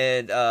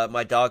 And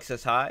my dog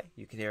says hi.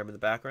 You can hear him in the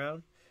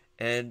background.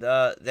 And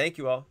thank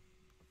you all.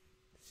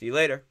 See you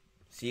later.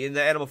 See you in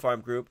the Animal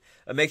Farm group.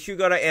 Make sure you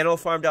go to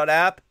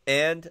animalfarm.app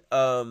and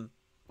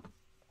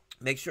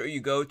make sure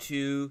you go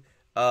to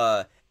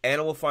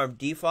Animal Farm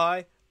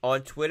DeFi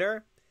on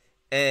Twitter.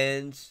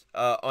 And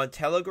on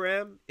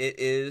Telegram, it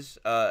is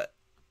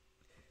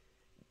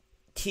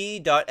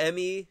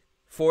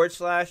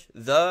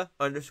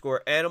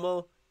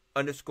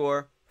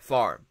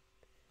t.me/the_animal_farm.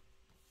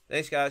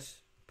 Thanks,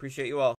 guys. Appreciate you all.